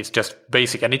 I think it's just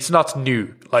basic, and it's not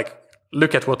new. Like,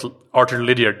 look at what Arthur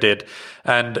Lydiard did.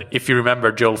 And if you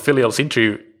remember Joel Filial's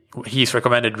interview, his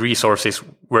recommended resources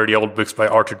were the old books by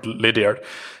Arthur Lydiard.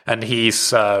 And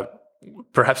he's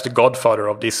perhaps the godfather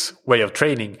of this way of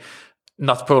training,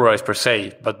 not polarized per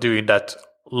se, but doing that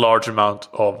large amount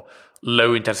of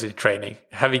low intensity training,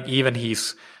 having even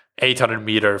his 800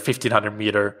 meter, 1500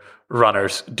 meter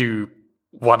runners do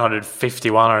 150,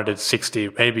 160,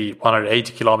 maybe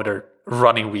 180 kilometer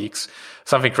running weeks,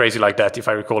 something crazy like that, if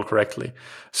I recall correctly.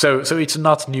 So it's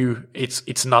not new,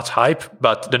 it's not hype,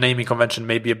 but the naming convention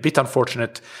may be a bit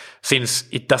unfortunate since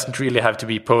it doesn't really have to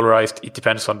be polarized. It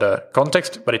depends on the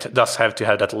context, but it does have to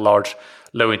have that large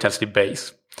low intensity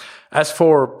base. As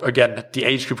for, again, the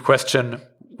age group question,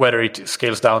 whether it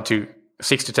scales down to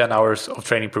 6 to 10 hours of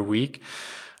training per week,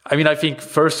 I mean, I think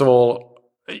first of all,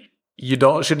 you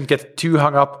shouldn't get too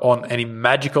hung up on any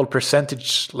magical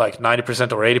percentage like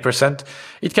 90% or 80%.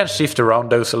 It can shift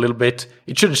around those a little bit.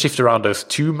 It shouldn't shift around those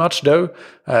too much though,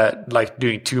 like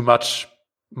doing too much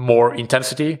more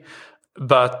intensity.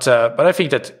 But I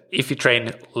think that if you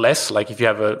train less, like if you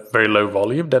have a very low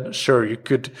volume, then sure, you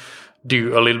could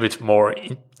do a little bit more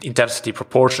intensity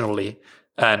proportionally,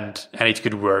 and it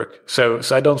could work. So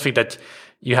I don't think that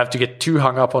you have to get too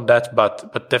hung up on that,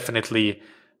 but definitely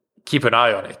keep an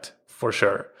eye on it for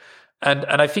sure. And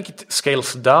I think it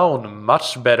scales down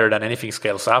much better than anything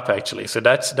scales up, actually. So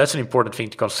that's an important thing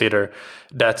to consider,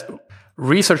 that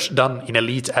research done in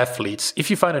elite athletes,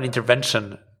 if you find an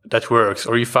intervention that works,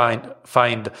 or you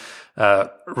find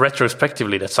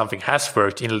retrospectively that something has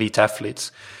worked in elite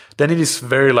athletes, then it is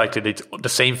very likely that the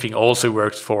same thing also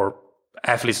works for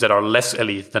athletes that are less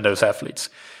elite than those athletes.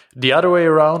 The other way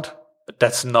around,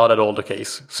 that's not at all the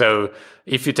case. So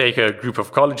if you take a group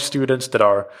of college students that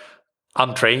are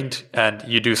untrained and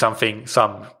you do some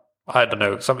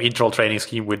interval training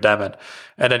scheme with them,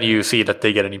 and then you see that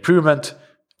they get an improvement,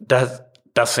 that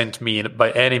doesn't mean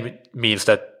by any means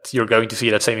that you're going to see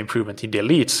that same improvement in the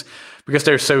elites, because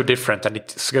they're so different, and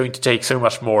it's going to take so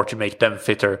much more to make them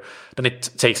fitter than it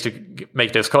takes to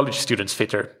make those college students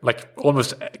fitter. Like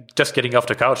almost just getting off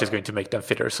the couch is going to make them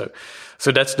fitter. So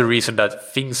that's the reason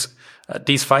that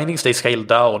these findings, they scale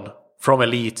down from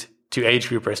elite to age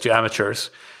groupers to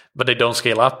amateurs. but they don't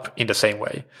scale up in the same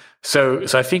way. So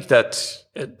I think that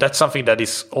that's something that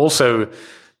is also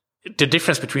the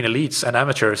difference between elites and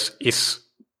amateurs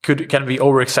can be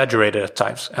over exaggerated at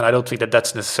times. And I don't think that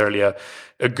that's necessarily a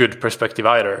good perspective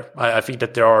either. I think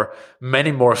that there are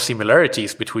many more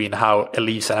similarities between how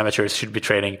elites and amateurs should be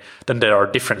training than there are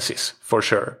differences, for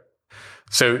sure.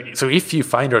 So if you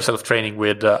find yourself training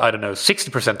with,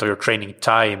 60% of your training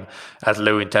time at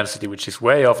low intensity, which is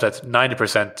way off that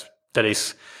 90% that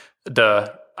is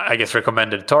the,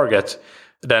 recommended target,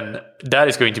 then that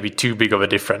is going to be too big of a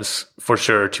difference for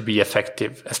sure to be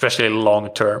effective, especially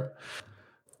long term.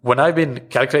 When I've been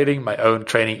calculating my own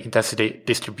training intensity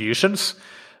distributions,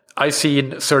 I've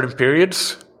seen certain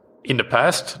periods in the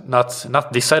past,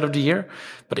 not this side of the year,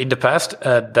 but in the past,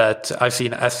 that I've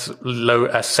seen as low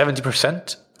as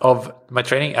 70% of my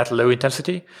training at low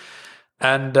intensity.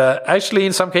 And actually,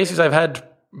 in some cases, I've had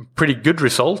pretty good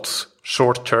results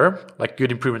short term, like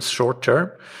good improvements short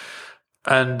term.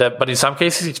 And but in some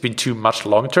cases, it's been too much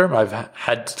long term. I've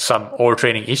had some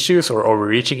overtraining issues or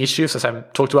overreaching issues, as I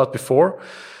talked about before.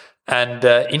 And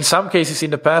in some cases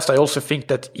in the past, I also think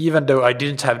that even though I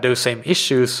didn't have those same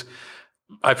issues,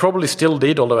 I probably still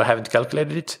did, although I haven't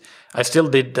calculated it. I still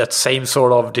did that same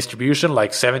sort of distribution,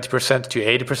 like 70% to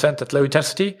 80% at low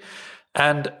intensity.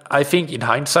 And I think in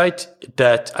hindsight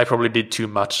that I probably did too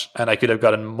much, and I could have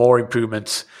gotten more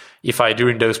improvements if I,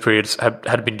 during those periods,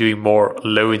 had been doing more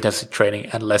low intensity training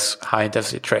and less high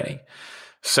intensity training.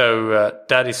 So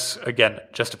that is, again,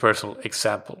 just a personal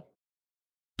example.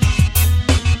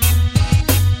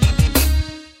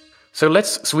 So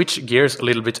let's switch gears a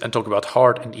little bit and talk about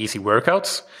hard and easy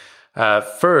workouts.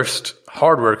 First,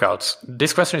 hard workouts.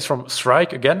 This question is from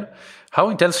Strike again. How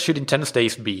intense should intense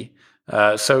days be?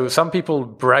 So some people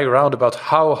brag around about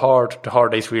how hard the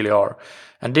hard days really are.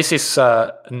 And this is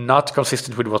not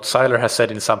consistent with what Seiler has said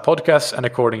in some podcasts and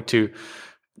according to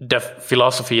the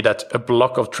philosophy that a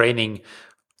block of training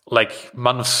like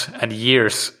months and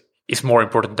years is more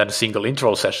important than a single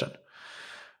interval session.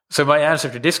 So my answer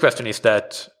to this question is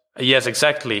that yes,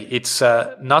 exactly. It's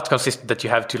not consistent that you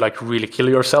have to like really kill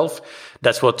yourself.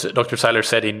 That's what Dr. Seiler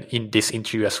said in this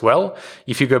interview as well.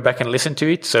 If you go back and listen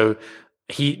to it, so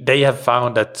they have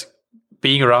found that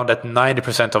being around at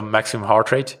 90% of maximum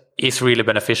heart rate is really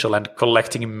beneficial, and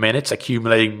collecting minutes,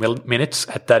 accumulating minutes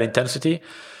at that intensity.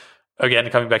 Again,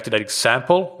 coming back to that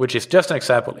example, which is just an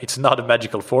example, it's not a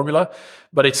magical formula,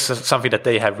 but it's something that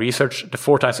they have researched. The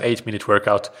 4x8 minute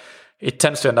workout, it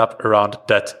tends to end up around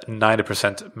that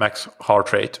 90% max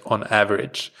heart rate on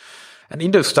average. And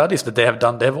in those studies that they have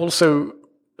done, they have also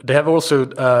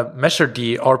measured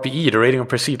the RPE, the rating of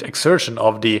perceived exertion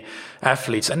of the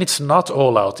athletes, and it's not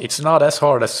all out. It's not as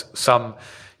hard as some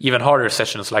even harder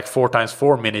sessions like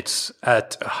 4x4 minutes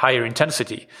at a higher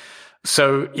intensity.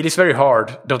 So it is very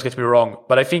hard, don't get me wrong,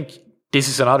 but I think this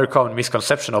is another common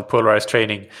misconception of polarized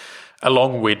training,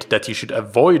 along with that you should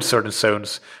avoid certain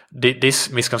zones. This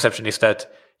misconception is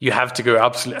that you have to go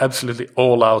absolutely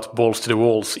all out, balls to the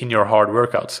walls in your hard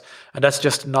workouts. And that's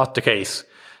just not the case.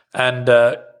 And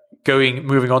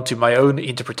moving on to my own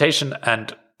interpretation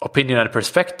and opinion and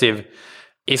perspective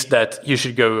is that you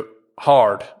should go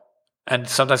hard, and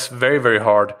sometimes very, very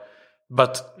hard,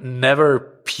 but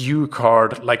never puke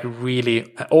hard, like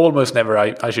really, almost never,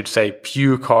 I should say,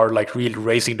 puke hard, like really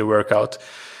raising the workout.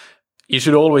 You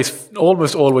should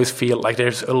almost always feel like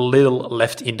there's a little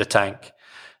left in the tank.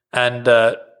 And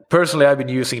personally, I've been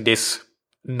using this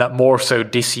more so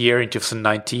this year in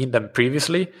 2019 than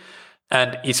previously.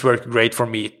 And it's worked great for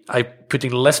me. I'm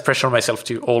putting less pressure on myself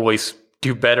to always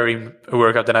do better in a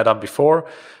workout than I've done before.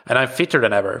 And I'm fitter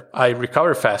than ever. I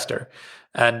recover faster.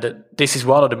 And this is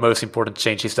one of the most important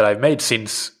changes that I've made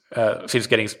since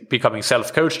becoming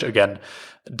self-coached again,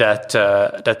 that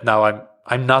now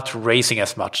I'm not racing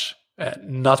as much.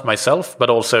 Not myself, but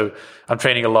also I'm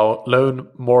training alone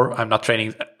more. I'm not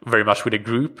training very much with a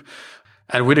group.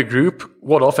 And with a group,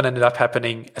 what often ended up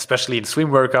happening, especially in swim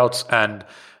workouts and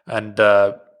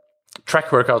track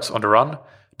workouts on the run,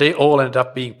 they all ended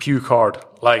up being puke hard.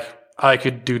 Like I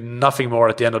could do nothing more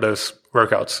at the end of those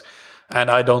workouts. And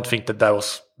I don't think that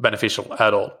was beneficial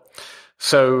at all.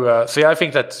 So yeah, I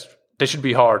think that they should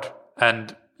be hard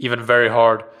and even very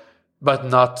hard, but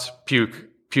not puke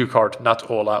hard, not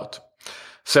all out.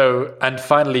 So, and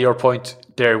finally, your point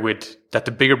there with that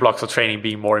the bigger blocks of training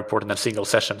being more important than single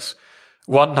sessions.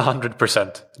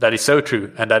 100%. That is so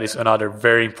true. And that is another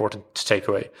very important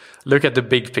takeaway. Look at the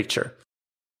big picture.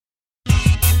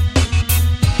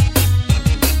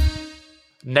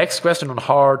 Next question on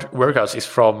hard workouts is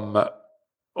from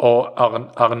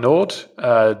Arnaud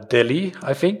Deli,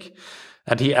 I think.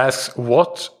 And he asks,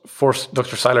 what for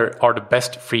Dr. Seiler are the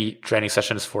best free training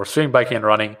sessions for swing biking and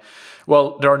running?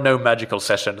 Well, there are no magical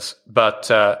sessions, but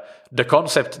the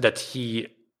concept that he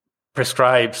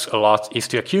prescribes a lot is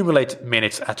to accumulate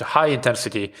minutes at a high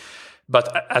intensity,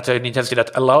 but at an intensity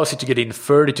that allows you to get in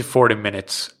 30 to 40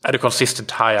 minutes at a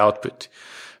consistent high output.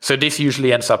 So this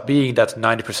usually ends up being that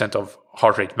 90% of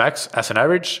heart rate max as an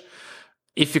average.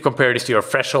 If you compare this to your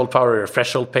threshold power or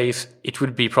threshold pace, it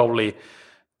would be probably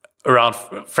around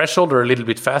threshold or a little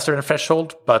bit faster than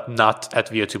threshold, but not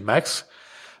at VO2 max.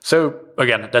 So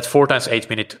again, that 4 times 8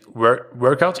 minute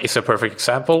workout is a perfect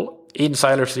example. In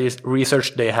Seiler's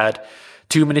research, they had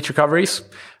 2-minute recoveries.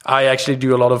 I actually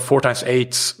do a lot of 4 times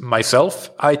 8s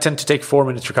myself. I tend to take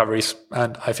 4-minute recoveries,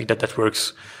 and I think that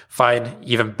works fine,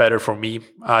 even better for me.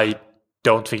 I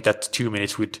don't think that 2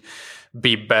 minutes would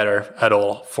be better at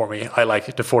all for me. I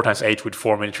like the 4 times 8 with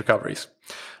 4-minute recoveries.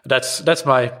 That's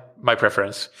my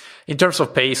preference. In terms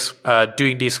of pace,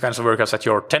 doing these kinds of workouts at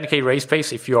your 10K race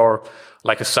pace, if you're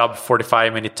like a sub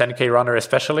 45-minute 10K runner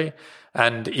especially,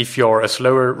 and if you're a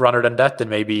slower runner than that, then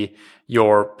maybe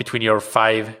you're between your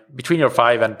 5 and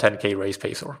 10K race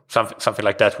pace or something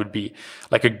like that would be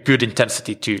like a good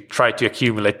intensity to try to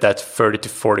accumulate that 30 to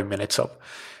 40 minutes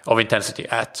of intensity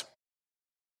at.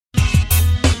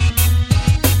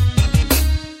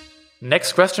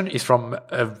 Next question is from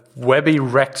Webby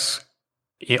Rex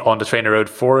on the Trainer Road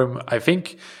forum, I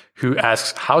think, who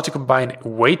asks how to combine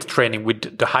weight training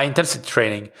with the high intensity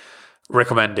training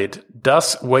recommended.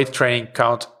 Does weight training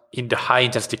count in the high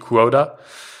intensity quota?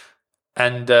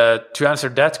 And to answer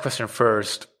that question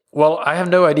first, well, I have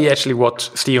no idea actually what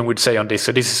Steven would say on this.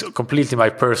 So this is completely my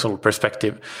personal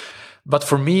perspective. But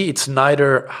for me, it's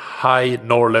neither high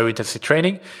nor low intensity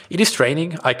training. It is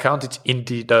training. I count it in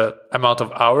the amount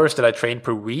of hours that I train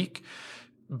per week,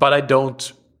 but I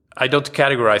don't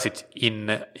categorize it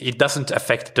in, it doesn't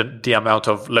affect the amount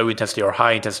of low intensity or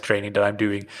high intensity training that I'm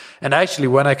doing. And actually,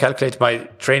 when I calculate my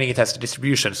training intensity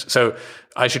distributions, so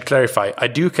I should clarify, I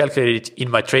do calculate it in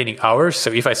my training hours.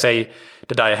 So if I say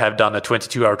that I have done a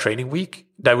 22-hour training week,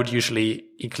 that would usually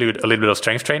include a little bit of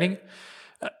strength training.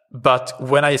 But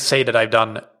when I say that I've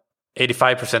done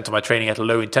 85% of my training at a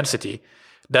low intensity,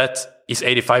 that is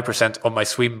 85% of my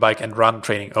swim, bike, and run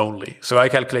training only. So I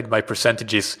calculate my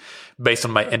percentages based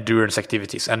on my endurance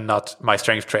activities and not my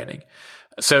strength training.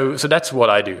 So that's what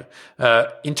I do.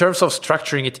 In terms of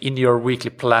structuring it in your weekly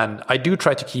plan, I do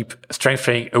try to keep strength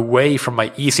training away from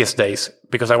my easiest days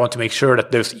because I want to make sure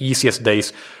that those easiest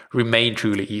days remain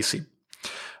truly easy.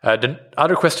 The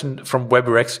other question from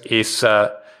WebRex is,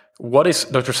 what is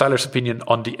Dr. Seiler's opinion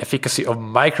on the efficacy of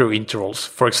micro intervals?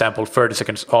 For example, 30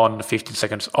 seconds on, 15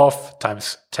 seconds off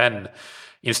times 10,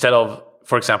 instead of,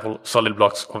 for example, solid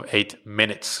blocks of 8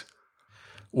 minutes.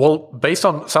 Well, based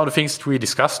on some of the things that we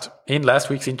discussed in last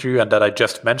week's interview and that I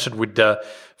just mentioned with the,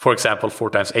 for example,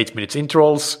 4 times 8 minutes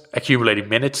intervals, accumulating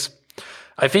minutes,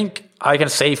 I think I can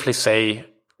safely say,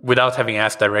 without having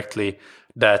asked directly,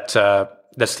 that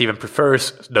Steven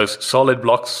prefers those solid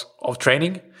blocks of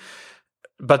training.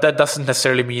 But that doesn't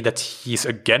necessarily mean that he's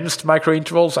against micro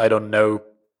intervals. I don't know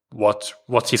what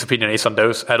his opinion is on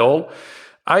those at all.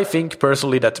 I think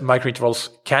personally that micro intervals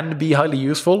can be highly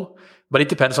useful, but it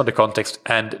depends on the context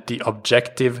and the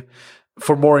objective.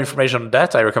 For more information on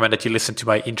that, I recommend that you listen to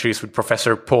my interviews with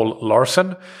Professor Paul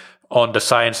Larsen on the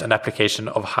science and application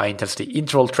of high-intensity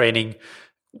interval training.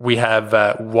 We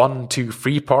have 1, 2,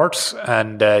 3 parts,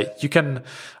 and you can,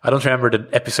 I don't remember the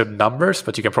episode numbers,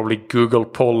 but you can probably Google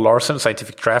Paul Larsen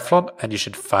Scientific Triathlon, and you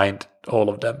should find all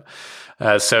of them.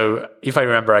 So if I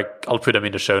remember, I'll put them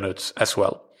in the show notes as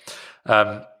well.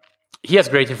 He has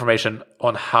great information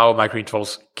on how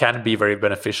microintervals can be very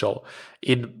beneficial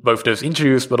in both those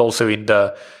interviews, but also in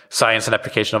the Science and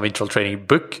Application of Interval Training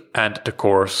book and the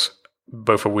course,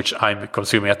 both of which I'm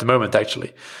consuming at the moment,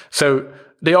 actually. So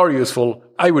they are useful.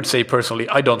 I would say personally,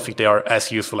 I don't think they are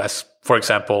as useful as, for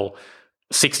example,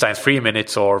 6 times 3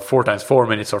 minutes or 4 times 4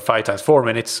 minutes or 5 times 4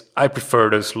 minutes. I prefer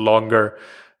those longer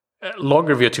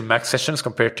VO2 max sessions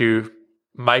compared to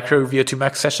micro VO2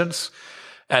 max sessions.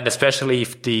 And especially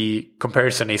if the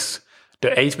comparison is the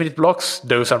 8-minute blocks,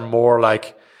 those are more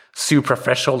like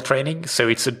supra-threshold training. So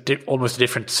it's almost a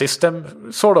different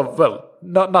system, sort of, well,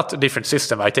 not a different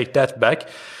system. I take that back.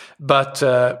 But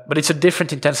it's a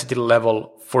different intensity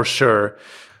level for sure.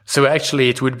 So actually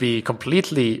it would be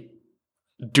completely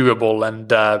doable and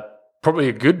probably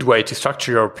a good way to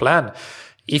structure your plan.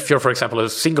 If you're, for example, a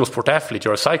single sport athlete,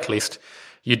 you're a cyclist,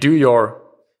 you do your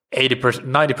 80%,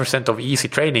 90% of easy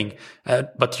training,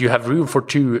 but you have room for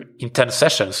 2 intense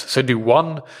sessions. So do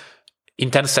one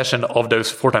intense session of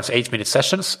those 4 times 8 minute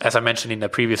sessions, as I mentioned in the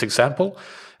previous example.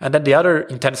 And then the other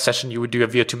intense session, you would do a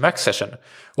VO2 max session.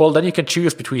 Well, then you can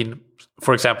choose between,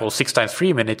 for example, 6 times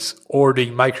 3 minutes or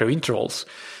doing micro intervals.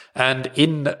 And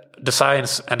in the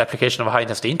Science and Application of High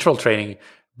Intensity Interval Training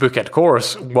book and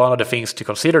course, one of the things to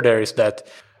consider there is that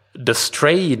the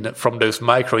strain from those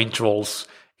micro intervals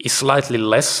is slightly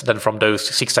less than from those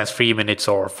 6 times 3 minutes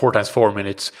or 4 times 4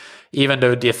 minutes, even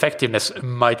though the effectiveness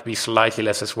might be slightly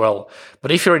less as well.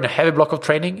 But if you're in a heavy block of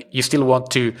training, you still want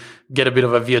to get a bit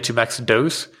of a VO2 max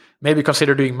dose, maybe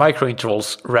consider doing micro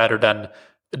intervals rather than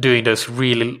doing those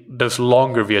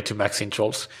longer VO2 max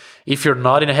intervals. If you're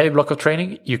not in a heavy block of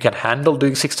training, you can handle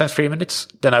doing 6 times 3 minutes,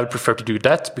 then I would prefer to do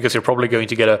that, because you're probably going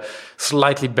to get a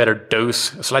slightly better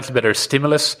dose, a slightly better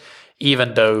stimulus,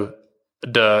 even though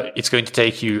it's going to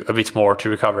take you a bit more to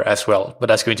recover as well. But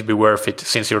that's going to be worth it,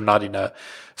 since you're not in a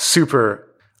super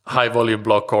high volume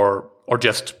block or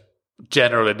just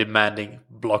generally demanding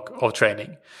block of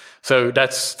training. So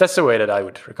that's the way that I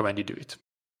would recommend you do it.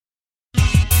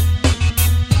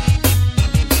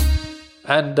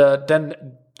 And then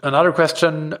another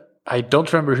question, I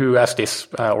don't remember who asked this,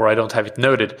 or I don't have it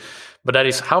noted, but that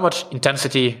is, how much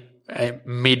intensity,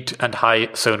 mid and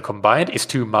high zone combined, is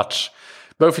too much,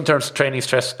 both in terms of training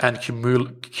stress and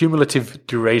cumulative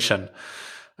duration.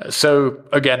 So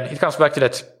again, it comes back to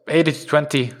that 80 to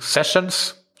 20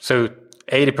 sessions. So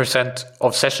 80%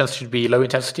 of sessions should be low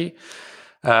intensity,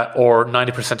 or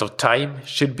 90% of time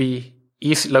should be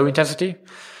low intensity.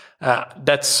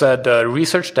 That's the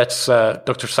research, that's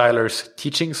Dr. Seiler's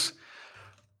teachings.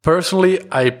 Personally,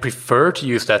 I prefer to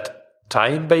use that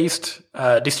time-based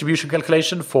distribution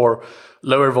calculation for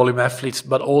lower volume athletes,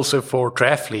 but also for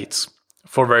triathletes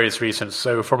for various reasons.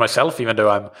 So for myself, even though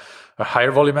I'm a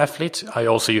higher volume athlete, I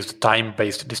also use the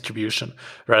time-based distribution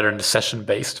rather than the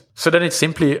session-based. So then it's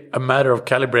simply a matter of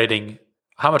calibrating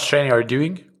how much training are you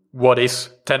doing, what is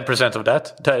 10% of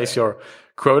that. That is your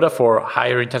quota for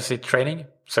higher intensity training,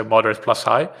 so moderate plus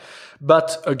high.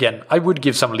 But again, I would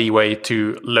give some leeway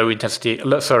to low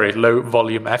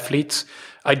volume athletes.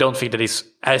 I don't think that is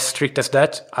as strict as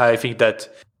that. I think that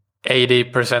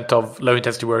 80% of low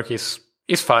intensity work is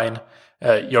fine.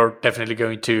 You're definitely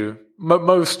going to,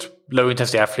 most low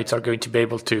intensity athletes are going to be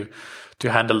able to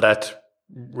handle that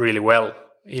really well,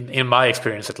 in my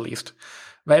experience at least.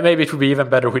 Maybe it would be even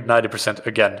better with 90%.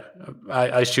 Again,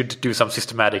 I should do some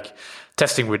systematic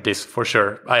testing with this for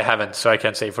sure. I haven't, so I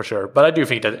can't say for sure. But I do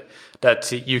think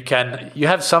that you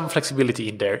have some flexibility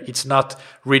in there. It's not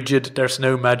rigid. There's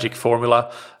no magic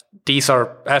formula. These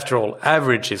are, after all,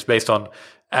 averages based on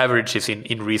averages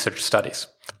in research studies.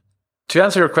 To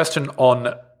answer your question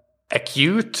on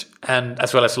acute and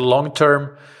as well as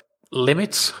long-term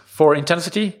limits for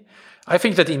intensity, I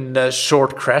think that in the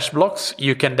short crash blocks,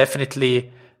 you can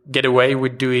definitely get away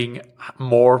with doing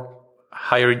more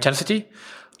higher intensity,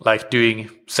 like doing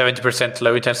 70%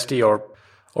 low intensity or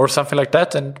something like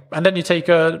that. And then you take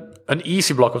an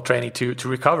easy block of training to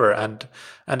recover and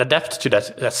adapt to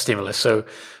that stimulus. So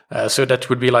that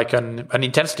would be like an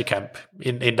intensity camp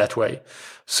in that way.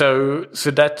 So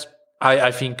that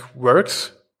I think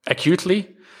works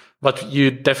acutely, but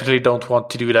you definitely don't want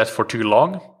to do that for too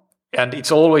long. And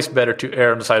it's always better to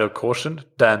err on the side of caution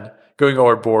than going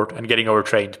overboard and getting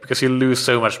overtrained, because you lose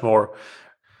so much more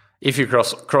if you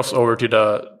cross over to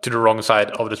the wrong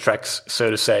side of the tracks,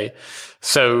 so to say.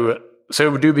 So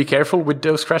do be careful with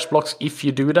those crash blocks if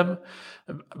you do them.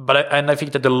 But I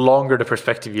think that the longer the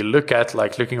perspective you look at,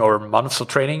 like looking over months of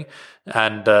training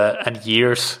and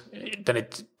years, then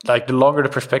the longer the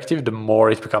perspective, the more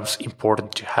it becomes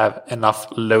important to have enough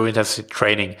low intensity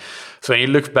training. So when you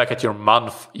look back at your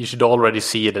month, you should already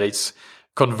see that it's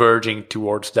converging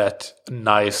towards that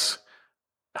nice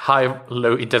high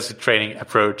low intensity training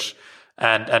approach,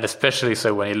 and especially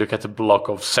so when you look at a block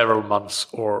of several months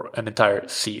or an entire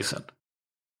season.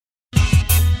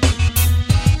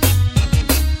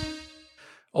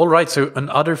 All right, so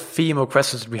another theme of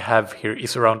questions we have here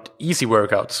is around easy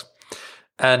workouts.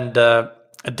 And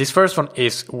this first one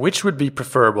is, which would be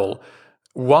preferable,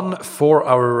 1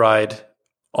 4-hour ride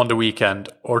on the weekend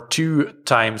or 2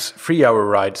 times 3-hour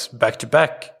rides back to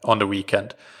back on the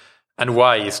weekend? And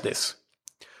why is this?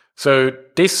 So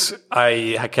this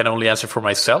I can only answer for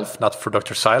myself, not for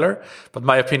Dr. Seiler, but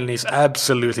my opinion is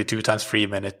absolutely 2 times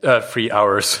 3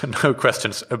 hours, no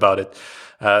questions about it.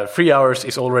 3 hours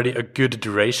is already a good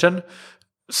duration.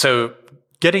 So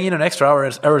getting in an extra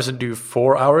hours and do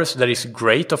 4 hours, that is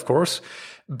great, of course.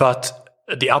 But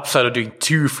the upside of doing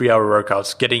 2 3-hour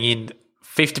workouts, getting in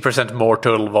 50% more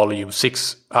total volume,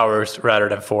 6 hours rather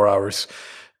than 4 hours,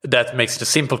 that makes it a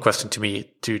simple question to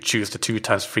me to choose the 2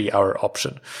 times 3 hour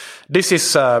option. This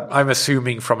is, I'm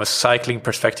assuming, from a cycling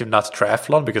perspective, not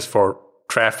triathlon, because for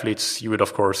triathletes, you would,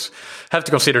 of course, have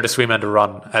to consider the swim and the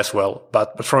run as well.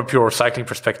 But from a pure cycling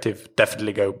perspective,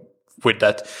 definitely go with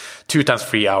that 2 times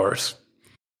 3 hours.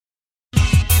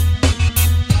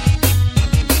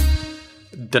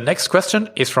 The next question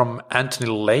is from Anthony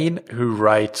Lane, who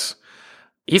writes,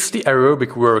 is the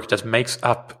aerobic work that makes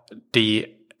up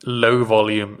the low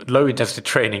volume, low intensity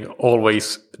training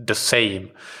always the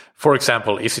same? For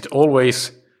example, is it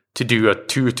always to do a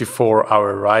 2 to 4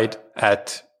 hour ride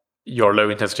at your low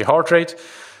intensity heart rate,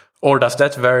 or does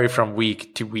that vary from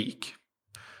week to week?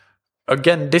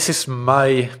 Again, this is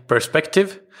my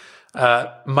perspective.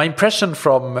 My impression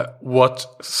from what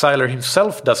Seiler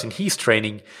himself does in his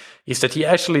training is that he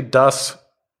actually does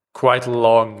quite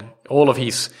long, all of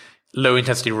his low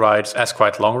intensity rides as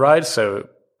quite long rides. So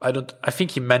I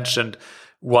think he mentioned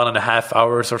 1.5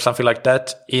 hours or something like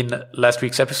that in last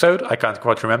week's episode. I can't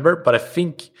quite remember, but I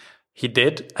think he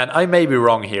did. And I may be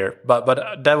wrong here, but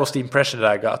that was the impression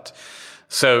that I got.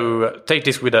 So take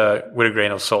this with a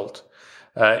grain of salt.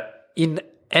 In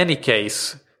any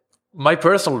case, my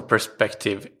personal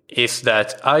perspective is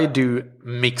that I do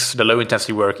mix the low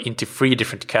intensity work into 3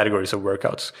 different categories of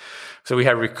workouts. So we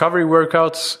have recovery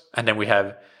workouts, and then we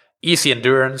have easy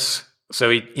endurance.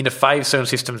 So in a 5-zone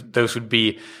system, those would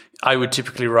be, I would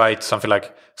typically write something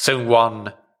like zone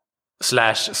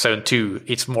 1/zone 2.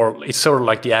 It's sort of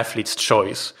like the athlete's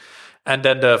choice. And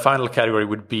then the final category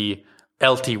would be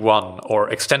LT1, or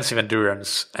extensive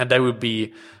endurance. And that would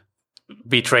be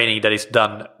training that is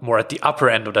done more at the upper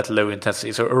end of that low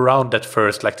intensity, so around that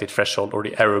first lactate threshold or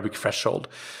the aerobic threshold.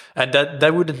 And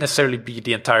that wouldn't necessarily be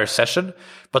the entire session.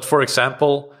 But for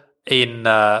example, in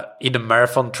the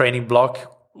marathon training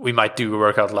block, we might do a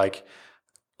workout like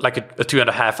a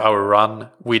 2.5 hour run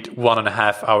with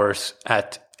 1.5 hours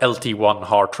at LT1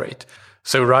 heart rate.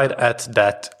 So right at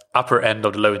that upper end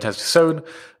of the low intensity zone.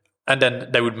 And then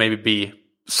there would maybe be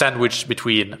sandwiched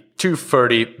between 2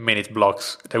 30-minute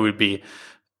blocks that would be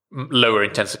lower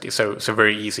intensity. So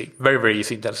very easy, very, very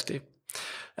easy intensity.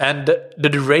 And the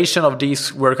duration of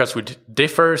these workouts would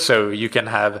differ. So you can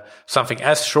have something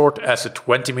as short as a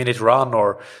 20-minute run,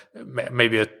 or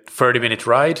maybe a 30-minute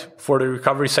ride for the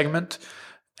recovery segment.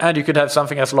 And you could have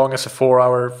something as long as a 4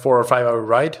 or 5 hour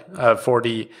ride for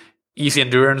the easy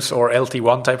endurance or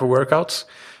LT1 type of workouts.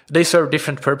 They serve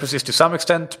different purposes to some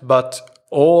extent, but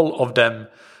all of them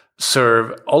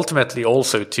serve ultimately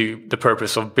also to the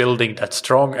purpose of building that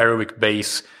strong aerobic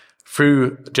base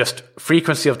through just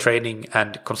frequency of training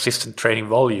and consistent training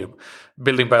volume,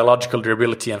 building biological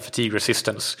durability and fatigue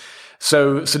resistance.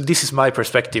 So this is my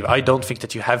perspective. I don't think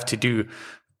that you have to do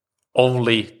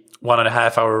only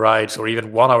 1.5 hour rides, or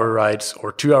even 1 hour rides,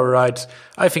 or 2 hour rides.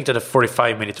 I think that a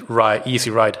 45-minute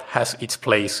easy ride has its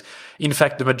place. In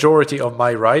fact, the majority of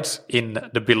my rides in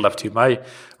the build up to my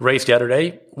race the other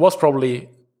day was probably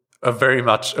a very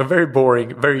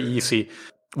boring, very easy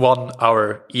 1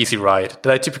 hour easy ride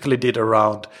that I typically did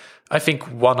around, I think,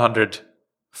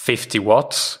 150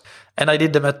 watts. And I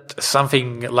did them at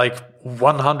something like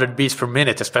 100 beats per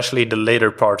minute, especially in the later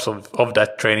parts of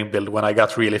that training build when I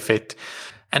got really fit.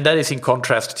 And that is in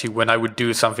contrast to when I would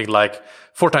do something like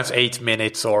 4 times 8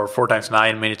 minutes or 4 times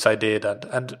 9 minutes I did,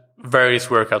 and various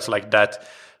workouts like that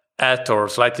at or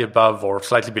slightly above or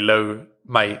slightly below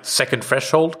my second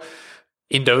threshold.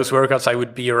 In those workouts, I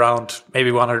would be around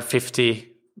maybe 150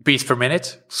 beats per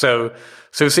minute. So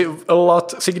a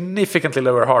lot, significantly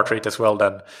lower heart rate as well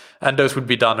then. And those would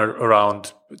be done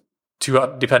around,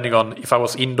 depending on if I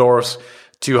was indoors,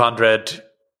 280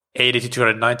 to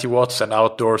 290 watts, and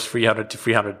outdoors 300 to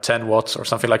 310 watts or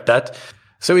something like that.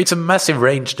 So it's a massive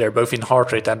range there, both in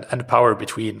heart rate and power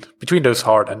between those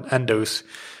hard and those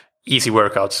easy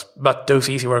workouts. But those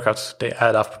easy workouts, they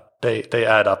add up. They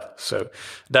add up. So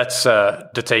that's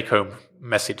the take-home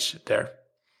message there.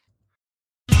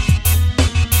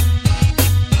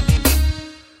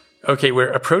 Okay,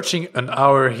 we're approaching an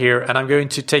hour here, and I'm going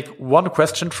to take one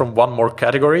question from one more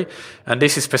category. And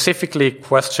this is specifically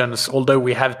questions, although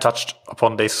we have touched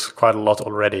upon this quite a lot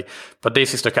already. But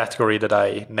this is the category that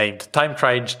I named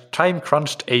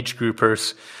time-crunched age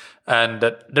groupers. And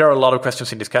there are a lot of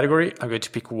questions in this category. I'm going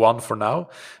to pick one for now.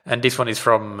 And this one is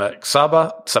from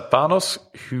Xaba Tsapanos,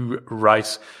 who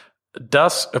writes,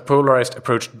 does a polarized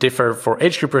approach differ for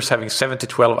age groupers having 7 to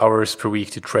 12 hours per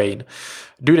week to train?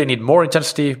 Do they need more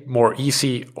intensity, more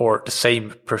easy, or the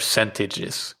same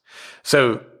percentages?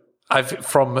 So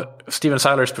from Steven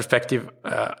Seiler's perspective,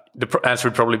 the answer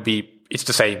would probably be it's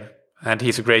the same. And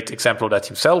he's a great example of that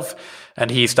himself.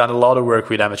 And he's done a lot of work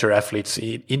with amateur athletes.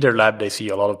 In their lab, they see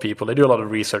a lot of people. They do a lot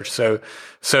of research.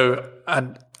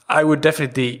 And I would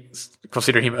definitely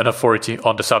consider him an authority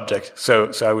on the subject.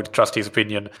 So I would trust his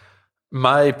opinion.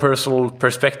 My personal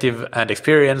perspective and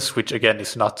experience, which again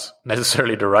is not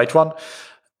necessarily the right one,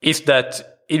 is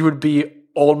that it would be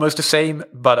almost the same,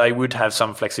 but I would have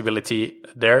some flexibility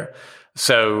there.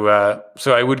 So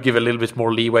I would give a little bit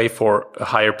more leeway for a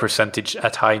higher percentage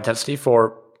at high intensity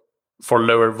for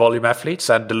lower volume athletes,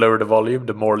 and the lower the volume,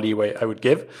 the more leeway I would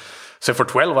give. So for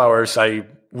 12 hours, I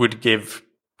would give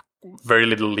very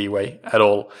little leeway at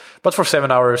all. But for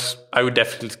 7 hours, I would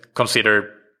definitely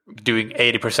consider doing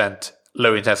 80%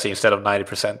 low intensity instead of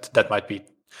 90%.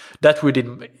 That would,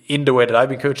 in the way that I've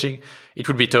been coaching, it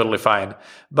would be totally fine.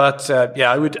 But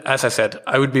I would, as I said,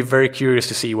 I would be very curious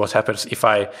to see what happens if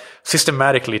I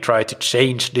systematically try to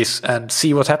change this and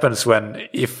see what happens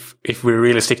if we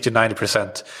really stick to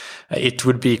 90%. It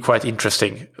would be quite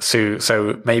interesting.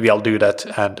 So maybe I'll do that.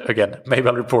 And again, maybe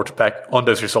I'll report back on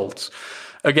those results.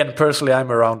 Again, personally,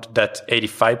 I'm around that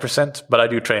 85%, but I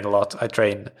do train a lot. I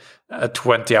train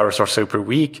 20 hours or so per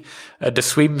week. The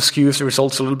swim skews the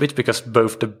results a little bit because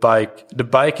both the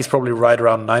bike is probably right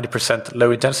around 90%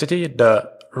 low intensity.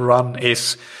 The run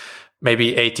is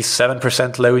maybe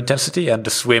 87% low intensity, and the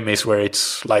swim is where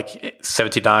it's like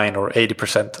 79 or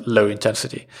 80% low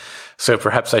intensity. So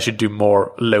perhaps I should do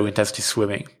more low intensity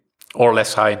swimming or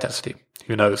less high intensity.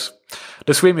 Who knows?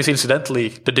 The swim is incidentally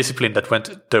the discipline that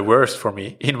went the worst for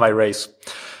me in my race.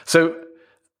 So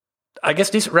I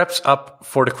guess this wraps up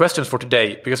for the questions for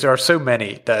today, because there are so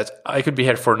many that I could be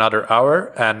here for another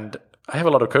hour and I have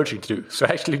a lot of coaching to do. So I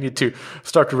actually need to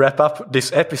start to wrap up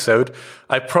this episode.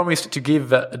 I promised to give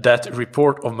that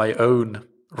report of my own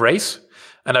race,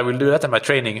 and I will do that in my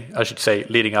training, I should say,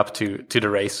 leading up to the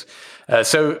race.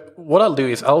 So what I'll do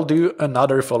is I'll do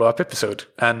another follow-up episode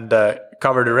and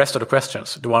cover the rest of the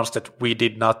questions, the ones that we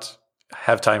did not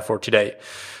have time for today.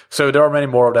 So there are many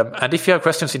more of them. And if you have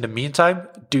questions in the meantime,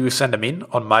 do send them in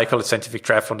on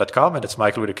michael@scientifictriathlon.com, and it's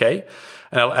Michael with a K.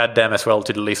 And I'll add them as well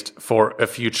to the list for a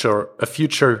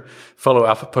future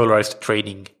follow-up polarized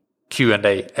training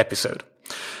Q&A episode.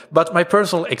 But my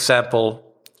personal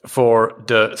example for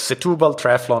the Setúbal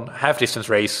Triathlon half-distance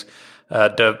race,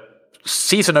 the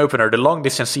season opener, the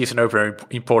long-distance season opener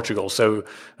in Portugal. So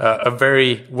a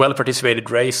very well-participated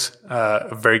race,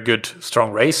 a very good,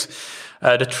 strong race.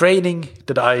 The training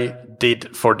that I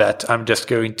did for that, I'm just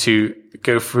going to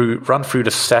run through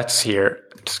the stats here.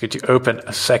 I'm just going to open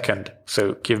a second,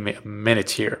 so give me a minute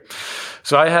here.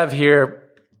 So I have here,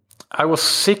 I was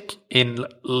sick in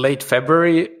late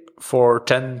February for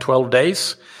 10, 12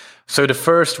 days. So the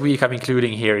first week I'm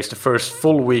including here is the first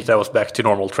full week that I was back to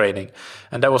normal training.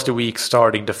 And that was the week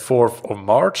starting the 4th of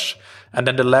March. And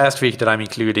then the last week that I'm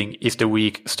including is the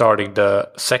week starting the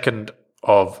 2nd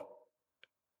of...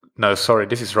 No, sorry,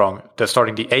 this is wrong. They're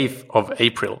starting the 8th of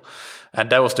April. And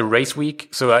that was the race week.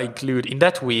 So I include in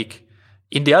that week,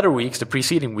 in the other weeks, the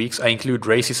preceding weeks, I include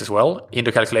races as well in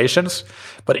the calculations.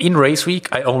 But in race week,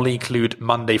 I only include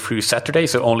Monday through Saturday.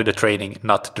 So only the training,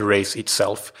 not the race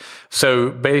itself. So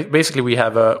basically we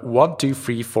have a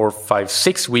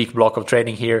 6 week block of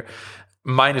training here,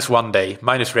 minus 1 day,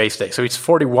 minus race day. So it's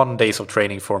 41 days of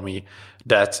training for me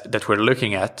that we're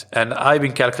looking at. And I've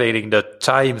been calculating the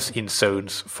times in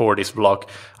zones for this block.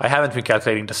 I haven't been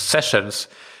calculating the sessions,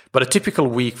 but a typical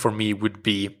week for me would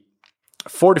be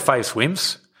 45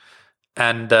 swims,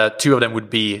 and 2 of them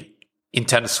would be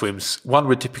intense swims. One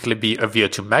would typically be a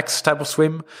VO2 max type of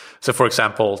swim. So for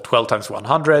example, 12 times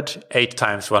 100, 8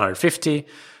 times 150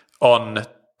 on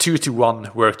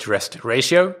 2-to-1 work to rest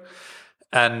ratio.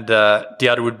 And the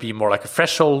other would be more like a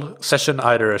threshold session,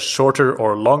 either a shorter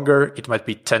or longer. It might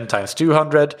be 10 times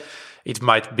 200. It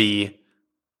might be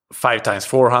 5 times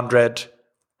 400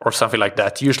 or something like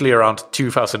that. Usually around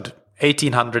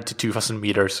 1,800 to 2,000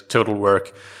 meters total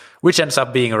work, which ends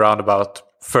up being around about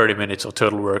 30 minutes of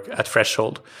total work at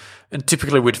threshold. And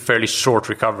typically with fairly short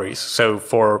recoveries. So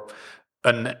for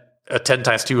a 10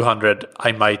 times 200,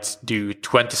 I might do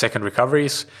 20-second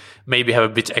recoveries, maybe have a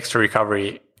bit extra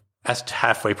recovery at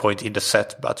halfway point in the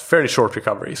set, but fairly short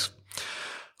recoveries.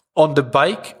 On the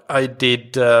bike, I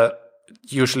did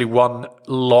usually one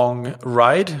long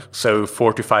ride, so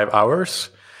 4 to 5 hours,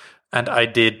 and I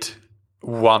did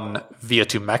one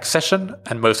VO2 max session,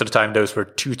 and most of the time those were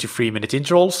 2 to 3 minute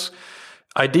intervals.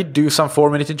 I did do some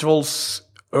 4-minute intervals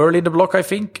early in the block, I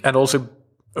think, and also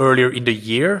earlier in the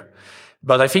year.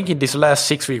 But I think in this last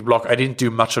 6 week block, I didn't do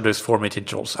much of those 4-minute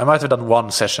intervals. I might have done one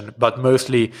session, but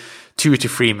mostly 2 to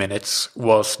 3 minutes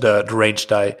was the range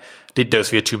that I did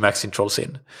those VO2 max intervals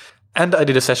in. And I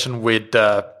did a session with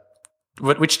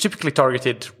which typically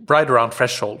targeted right around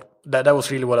threshold. That was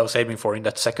really what I was aiming for in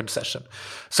that second session.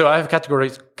 So I have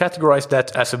categorized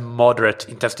that as a moderate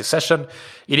intensity session.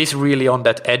 It is really on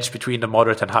that edge between the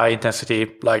moderate and high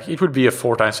intensity. Like it would be a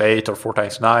 4x8 or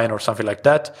 4x9 or something like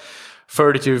that.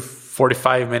 30 to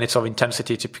 45 minutes of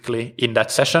intensity typically in that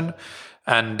session.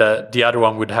 And the other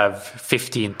one would have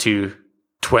 15 to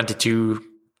 22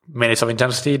 minutes of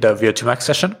intensity, the VO2 max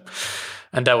session.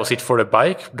 And that was it for the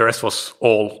bike. The rest was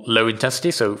all low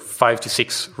intensity, so 5 to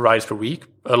 6 rides per week.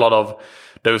 A lot of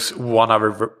those 1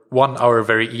 hour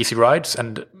very easy rides,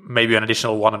 and maybe an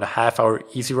additional 1.5 hour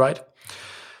easy ride.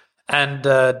 And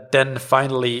then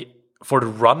finally, for the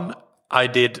run,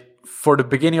 for the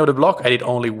beginning of the block, I did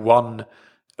only one,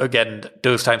 again,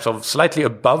 those times of slightly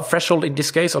above threshold in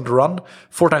this case on the run.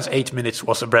 4x8 minutes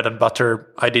was a bread and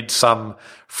butter. I did some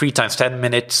 3x10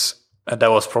 minutes, and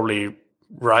that was probably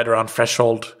right around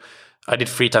threshold. I did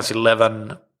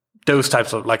 3x11, those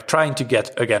types of like trying to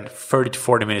get, again, 30 to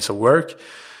 40 minutes of work.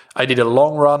 I did a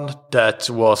long run that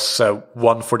was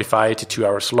 1:45 to 2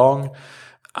 hours long.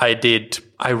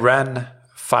 I ran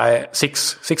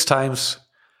six times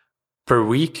per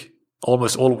week,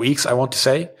 almost all weeks, I want to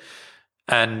say.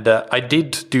 And I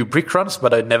did do brick runs,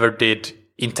 but I never did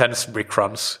intense brick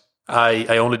runs.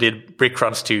 I only did brick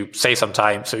runs to save some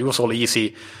time. So it was all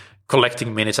easy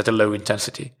collecting minutes at a low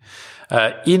intensity.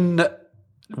 In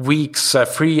weeks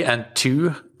 3 and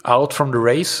 2 out from the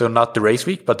race, so not the race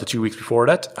week, but the 2 weeks before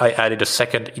that, I added a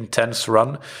second intense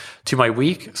run to my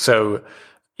week. So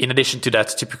in addition to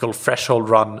that typical threshold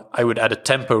run, I would add a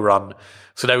tempo run.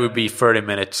 So that would be 30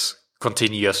 minutes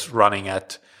continuous running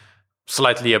at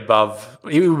slightly above.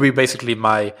 It would be basically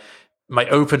my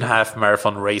open half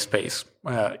marathon race pace,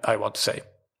 I want to say.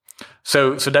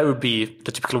 So that would be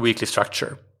the typical weekly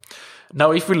structure.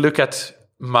 Now, if we look at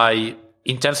my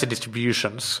intensity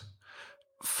distributions,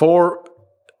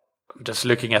 just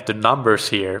looking at the numbers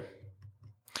here.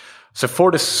 So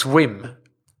for the swim,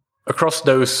 across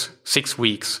those 6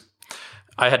 weeks,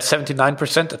 I had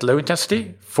 79% at low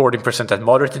intensity, 14% at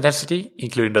moderate intensity,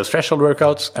 including those threshold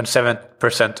workouts, and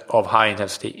 7% of high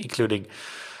intensity, including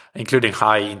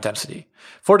high intensity.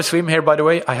 For the swim here, by the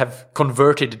way, I have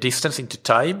converted the distance into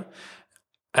time.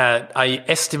 I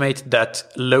estimate that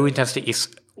low intensity is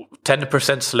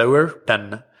 10% slower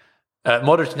than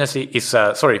moderate intensity is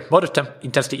moderate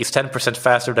intensity is 10%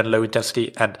 faster than low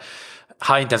intensity, and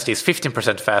high intensity is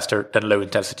 15% faster than low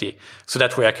intensity. So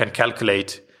that way I can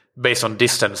calculate based on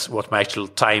distance what my actual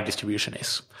time distribution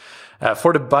is.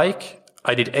 For the bike,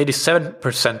 I did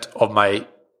 87% of my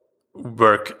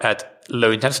work at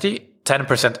low intensity,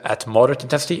 10% at moderate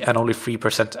intensity, and only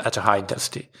 3% at a high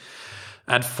intensity.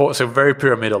 And so very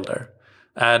pyramidal there.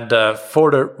 And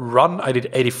for the run, I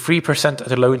did 83%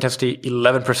 at a low intensity,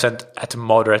 11% at a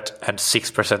moderate, and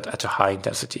 6% at a high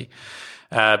intensity.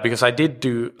 Because I did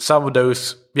do some of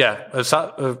those,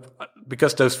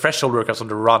 because those threshold workouts on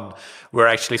the run were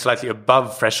actually slightly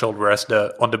above threshold, whereas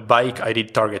on the bike, I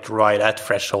did target right at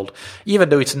threshold. Even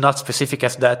though it's not specific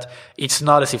as that, it's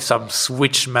not as if some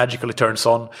switch magically turns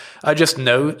on. I just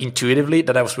know intuitively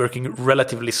that I was working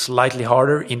relatively slightly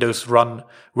harder in those run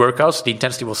workouts. The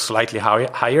intensity was slightly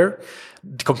higher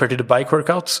compared to the bike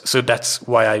workouts. So that's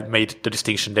why I made the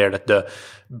distinction there, that the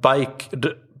bike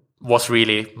was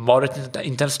really moderate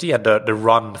intensity, and the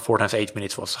run 4x8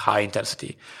 minutes was high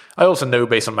intensity. I also know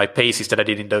based on my paces that I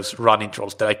did in those run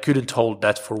intervals that I couldn't hold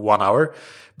that for 1 hour,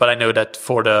 but I know that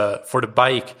for the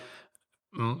bike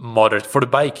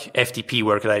FTP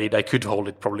work that I did, I could hold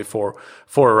it probably for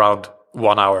around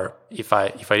 1 hour if I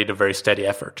did a very steady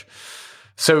effort.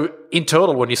 So in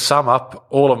total, when you sum up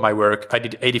all of my work, I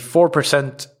did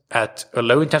 84% at a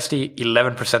low intensity,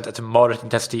 11% at a moderate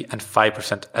intensity, and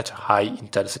 5% at high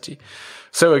intensity.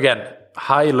 So again,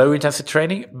 high, low intensity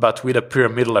training, but with a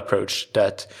pyramidal approach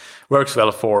that works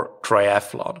well for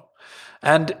triathlon.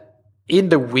 And in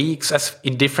the weeks, as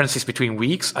in differences between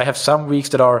weeks, I have some weeks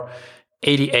that are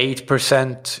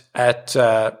 88% at,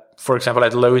 for example,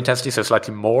 at low intensity, so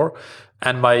slightly more,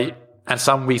 and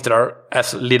some weeks that are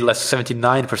as little as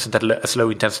 79% as low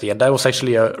intensity. And that was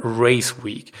actually a race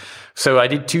week. So I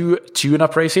did 2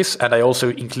 tune-up races, and I also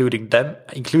included them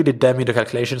in the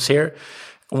calculations here.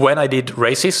 When I did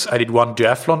races, I did 1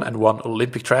 duathlon and 1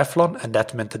 Olympic triathlon. And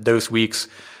that meant that those weeks,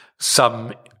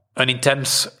 an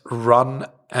intense run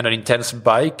and an intense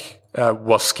bike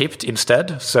was skipped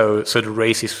instead. So the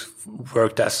races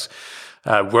worked as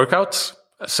workouts.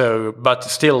 So, but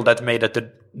still that made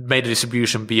the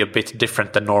distribution be a bit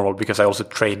different than normal because I also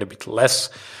trained a bit less.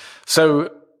 So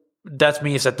that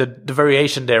means that the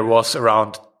variation there was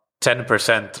around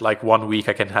 10%. Like one week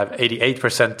I can have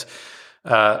 88%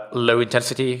 low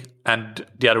intensity, and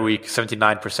the other week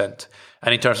 79%.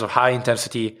 And in terms of high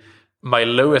intensity, my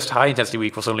lowest high intensity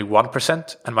week was only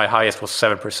 1%, and my highest was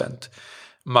 7%.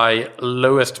 My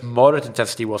lowest moderate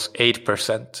intensity was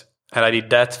 8%, and I did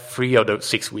that 3 of those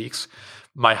 6 weeks.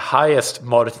 My highest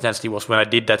moderate intensity was when I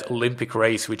did that Olympic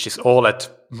race, which is all at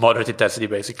moderate intensity,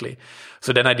 basically.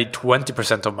 So then I did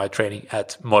 20% of my training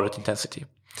at moderate intensity.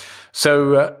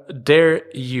 So there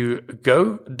you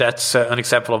go. That's an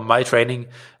example of my training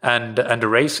and the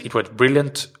race. It went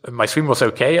brilliant. My swim was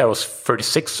okay. I was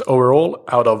 36 overall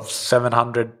out of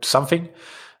 700 something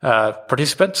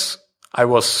participants. I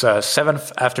was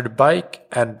 7th after the bike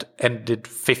and ended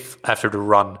 5th after the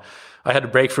run. I had a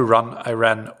breakthrough run. I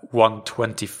ran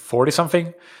 1:20:40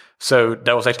 something. So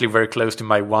that was actually very close to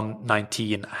my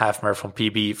 1:19 half marathon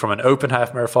PB from an open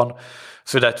half marathon.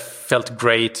 So that felt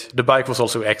great. The bike was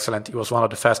also excellent. It was one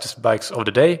of the fastest bikes of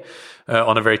the day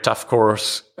on a very tough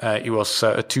course. It was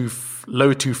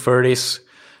low 230s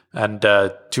and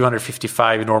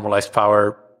 255 normalized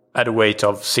power at a weight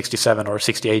of 67 or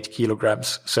 68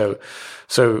 kilograms. So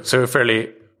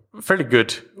fairly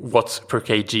good watts per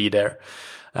kg there.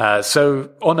 So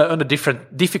on a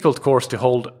difficult course to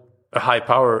hold a high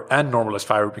power and normalized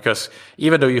power, because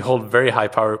even though you hold very high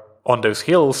power on those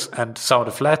hills and some of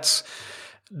the flats,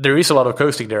 there is a lot of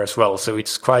coasting there as well. So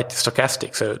it's quite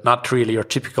stochastic. So not really your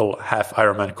typical half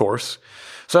Ironman course.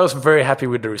 So I was very happy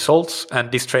with the results,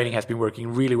 and this training has been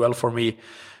working really well for me.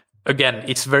 Again,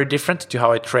 it's very different to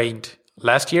how I trained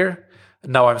last year.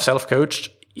 Now I'm self-coached.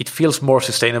 It feels more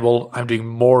sustainable. I'm doing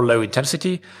more low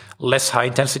intensity, less high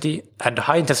intensity. And the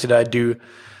high intensity that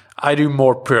I do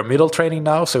more pyramidal training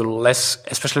now. So less,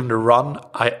 especially in the run,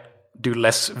 I do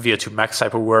less VO2 max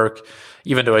type of work,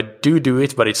 even though I do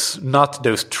it, but it's not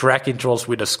those track intervals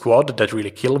with a squad that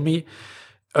really kill me.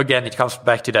 Again, it comes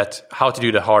back to that, how to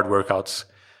do the hard workouts.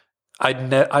 I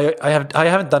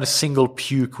haven't done a single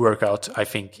puke workout, I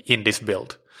think, in this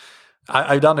build.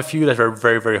 I've done a few that were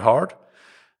very, very hard,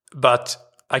 but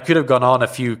I could have gone on a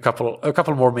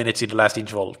couple more minutes in the last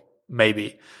interval,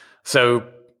 maybe. So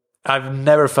I've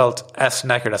never felt as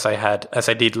knackered as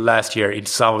I did last year in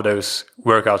some of those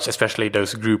workouts, especially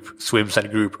those group swims and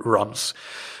group runs.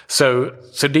 So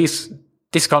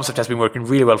this concept has been working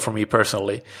really well for me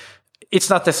personally. It's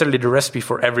not necessarily the recipe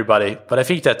for everybody, but I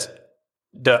think that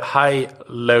the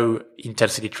high-low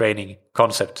intensity training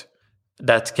concept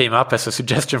that came up as a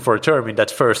suggestion for a term in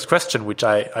that first question, which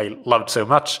I loved so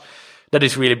much, that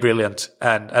is really brilliant.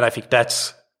 And I think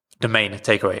that's the main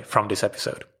takeaway from this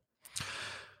episode.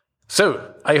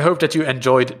 So I hope that you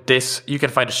enjoyed this. You can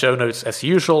find the show notes as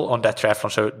usual on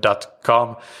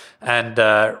thattriathlonshow.com. And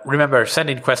remember, send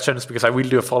in questions because I will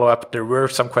do a follow-up. There were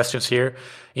some questions here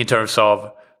in terms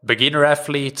of beginner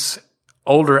athletes,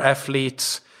 older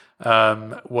athletes,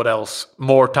 what else?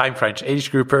 More time crunch age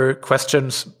grouper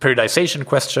questions, periodization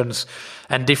questions,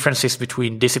 and differences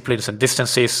between disciplines and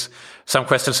distances. Some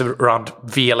questions around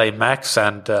VLA max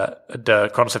and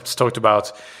the concepts talked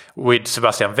about with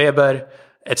Sebastian Weber,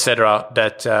 etc.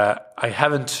 that I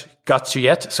haven't got to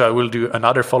yet. So I will do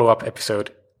another follow-up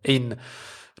episode in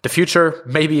the future,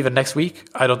 maybe even next week.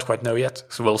 I don't quite know yet,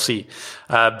 so we'll see.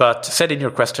 But send in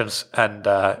your questions and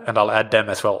I'll add them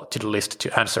as well to the list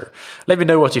to answer. Let me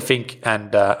know what you think,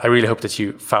 and I really hope that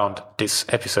you found this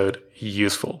episode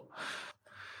useful.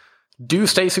 Do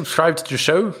stay subscribed to the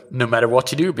show, no matter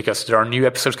what you do, because there are new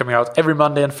episodes coming out every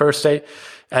Monday and Thursday,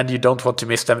 and you don't want to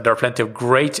miss them. There are plenty of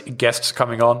great guests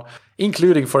coming on,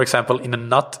 including, for example, in a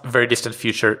not very distant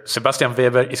future, Sebastian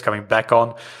Weber is coming back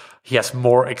on. He has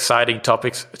more exciting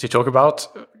topics to talk about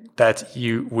that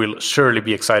you will surely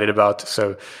be excited about.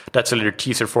 So that's a little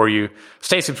teaser for you.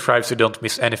 Stay subscribed so you don't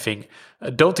miss anything.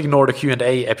 Don't ignore the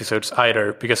Q&A episodes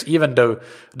either, because even though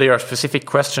they are specific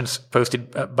questions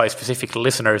posted by specific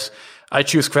listeners, I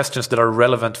choose questions that are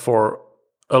relevant for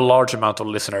a large amount of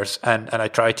listeners. And I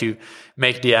try to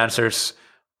make the answers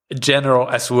general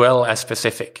as well as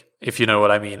specific, if you know what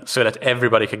I mean, so that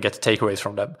everybody can get takeaways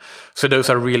from them. So those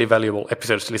are really valuable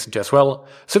episodes to listen to as well.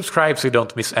 Subscribe so you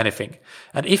don't miss anything.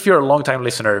 And if you're a long-time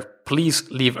listener, please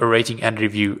leave a rating and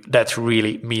review. That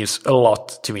really means a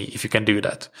lot to me if you can do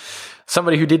that.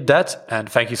 Somebody who did that, and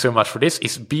thank you so much for this,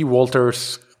 is B.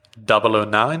 Walters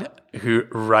 009, who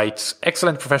writes,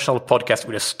 excellent professional podcast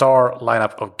with a star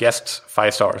lineup of guests,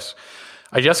 5 stars.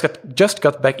 I just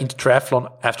got back into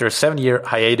triathlon after a 7-year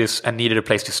hiatus and needed a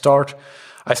place to start.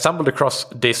 I stumbled across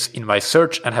this in my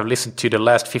search and have listened to the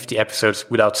last 50 episodes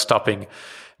without stopping.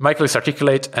 Michael is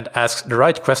articulate and asks the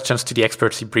right questions to the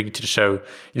experts he brings to the show.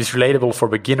 It is relatable for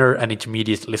beginner and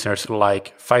intermediate listeners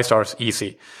alike. 5 stars,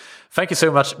 easy. Thank you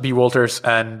so much, B. Walters,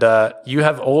 and you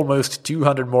have almost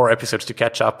 200 more episodes to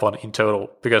catch up on in total,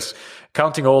 because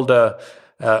counting all the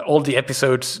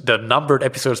episodes, the numbered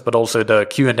episodes, but also the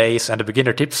Q&As and the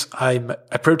beginner tips, I'm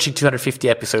approaching 250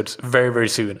 episodes very, very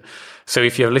soon. So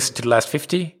if you have listened to the last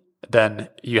 50, then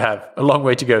you have a long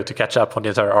way to go to catch up on the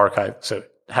entire archive. So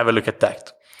have a look at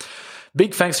that.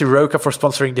 Big thanks to Roka for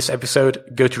sponsoring this episode.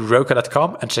 Go to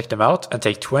roka.com and check them out and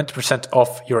take 20%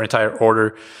 off your entire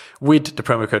order with the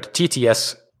promo code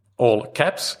TTS, all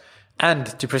caps, and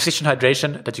to Precision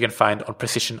Hydration that you can find on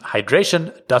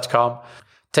precisionhydration.com.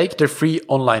 Take their free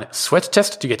online sweat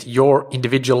test to get your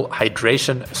individual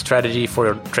hydration strategy for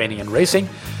your training and racing,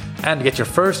 and get your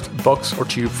first box or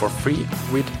tube for free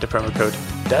with the promo code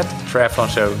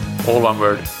THATTRIATHLONSHOW, all one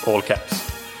word, all caps.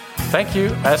 Thank you,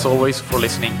 as always, for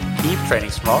listening. Keep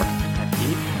training smart and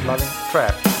keep loving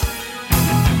triathlon.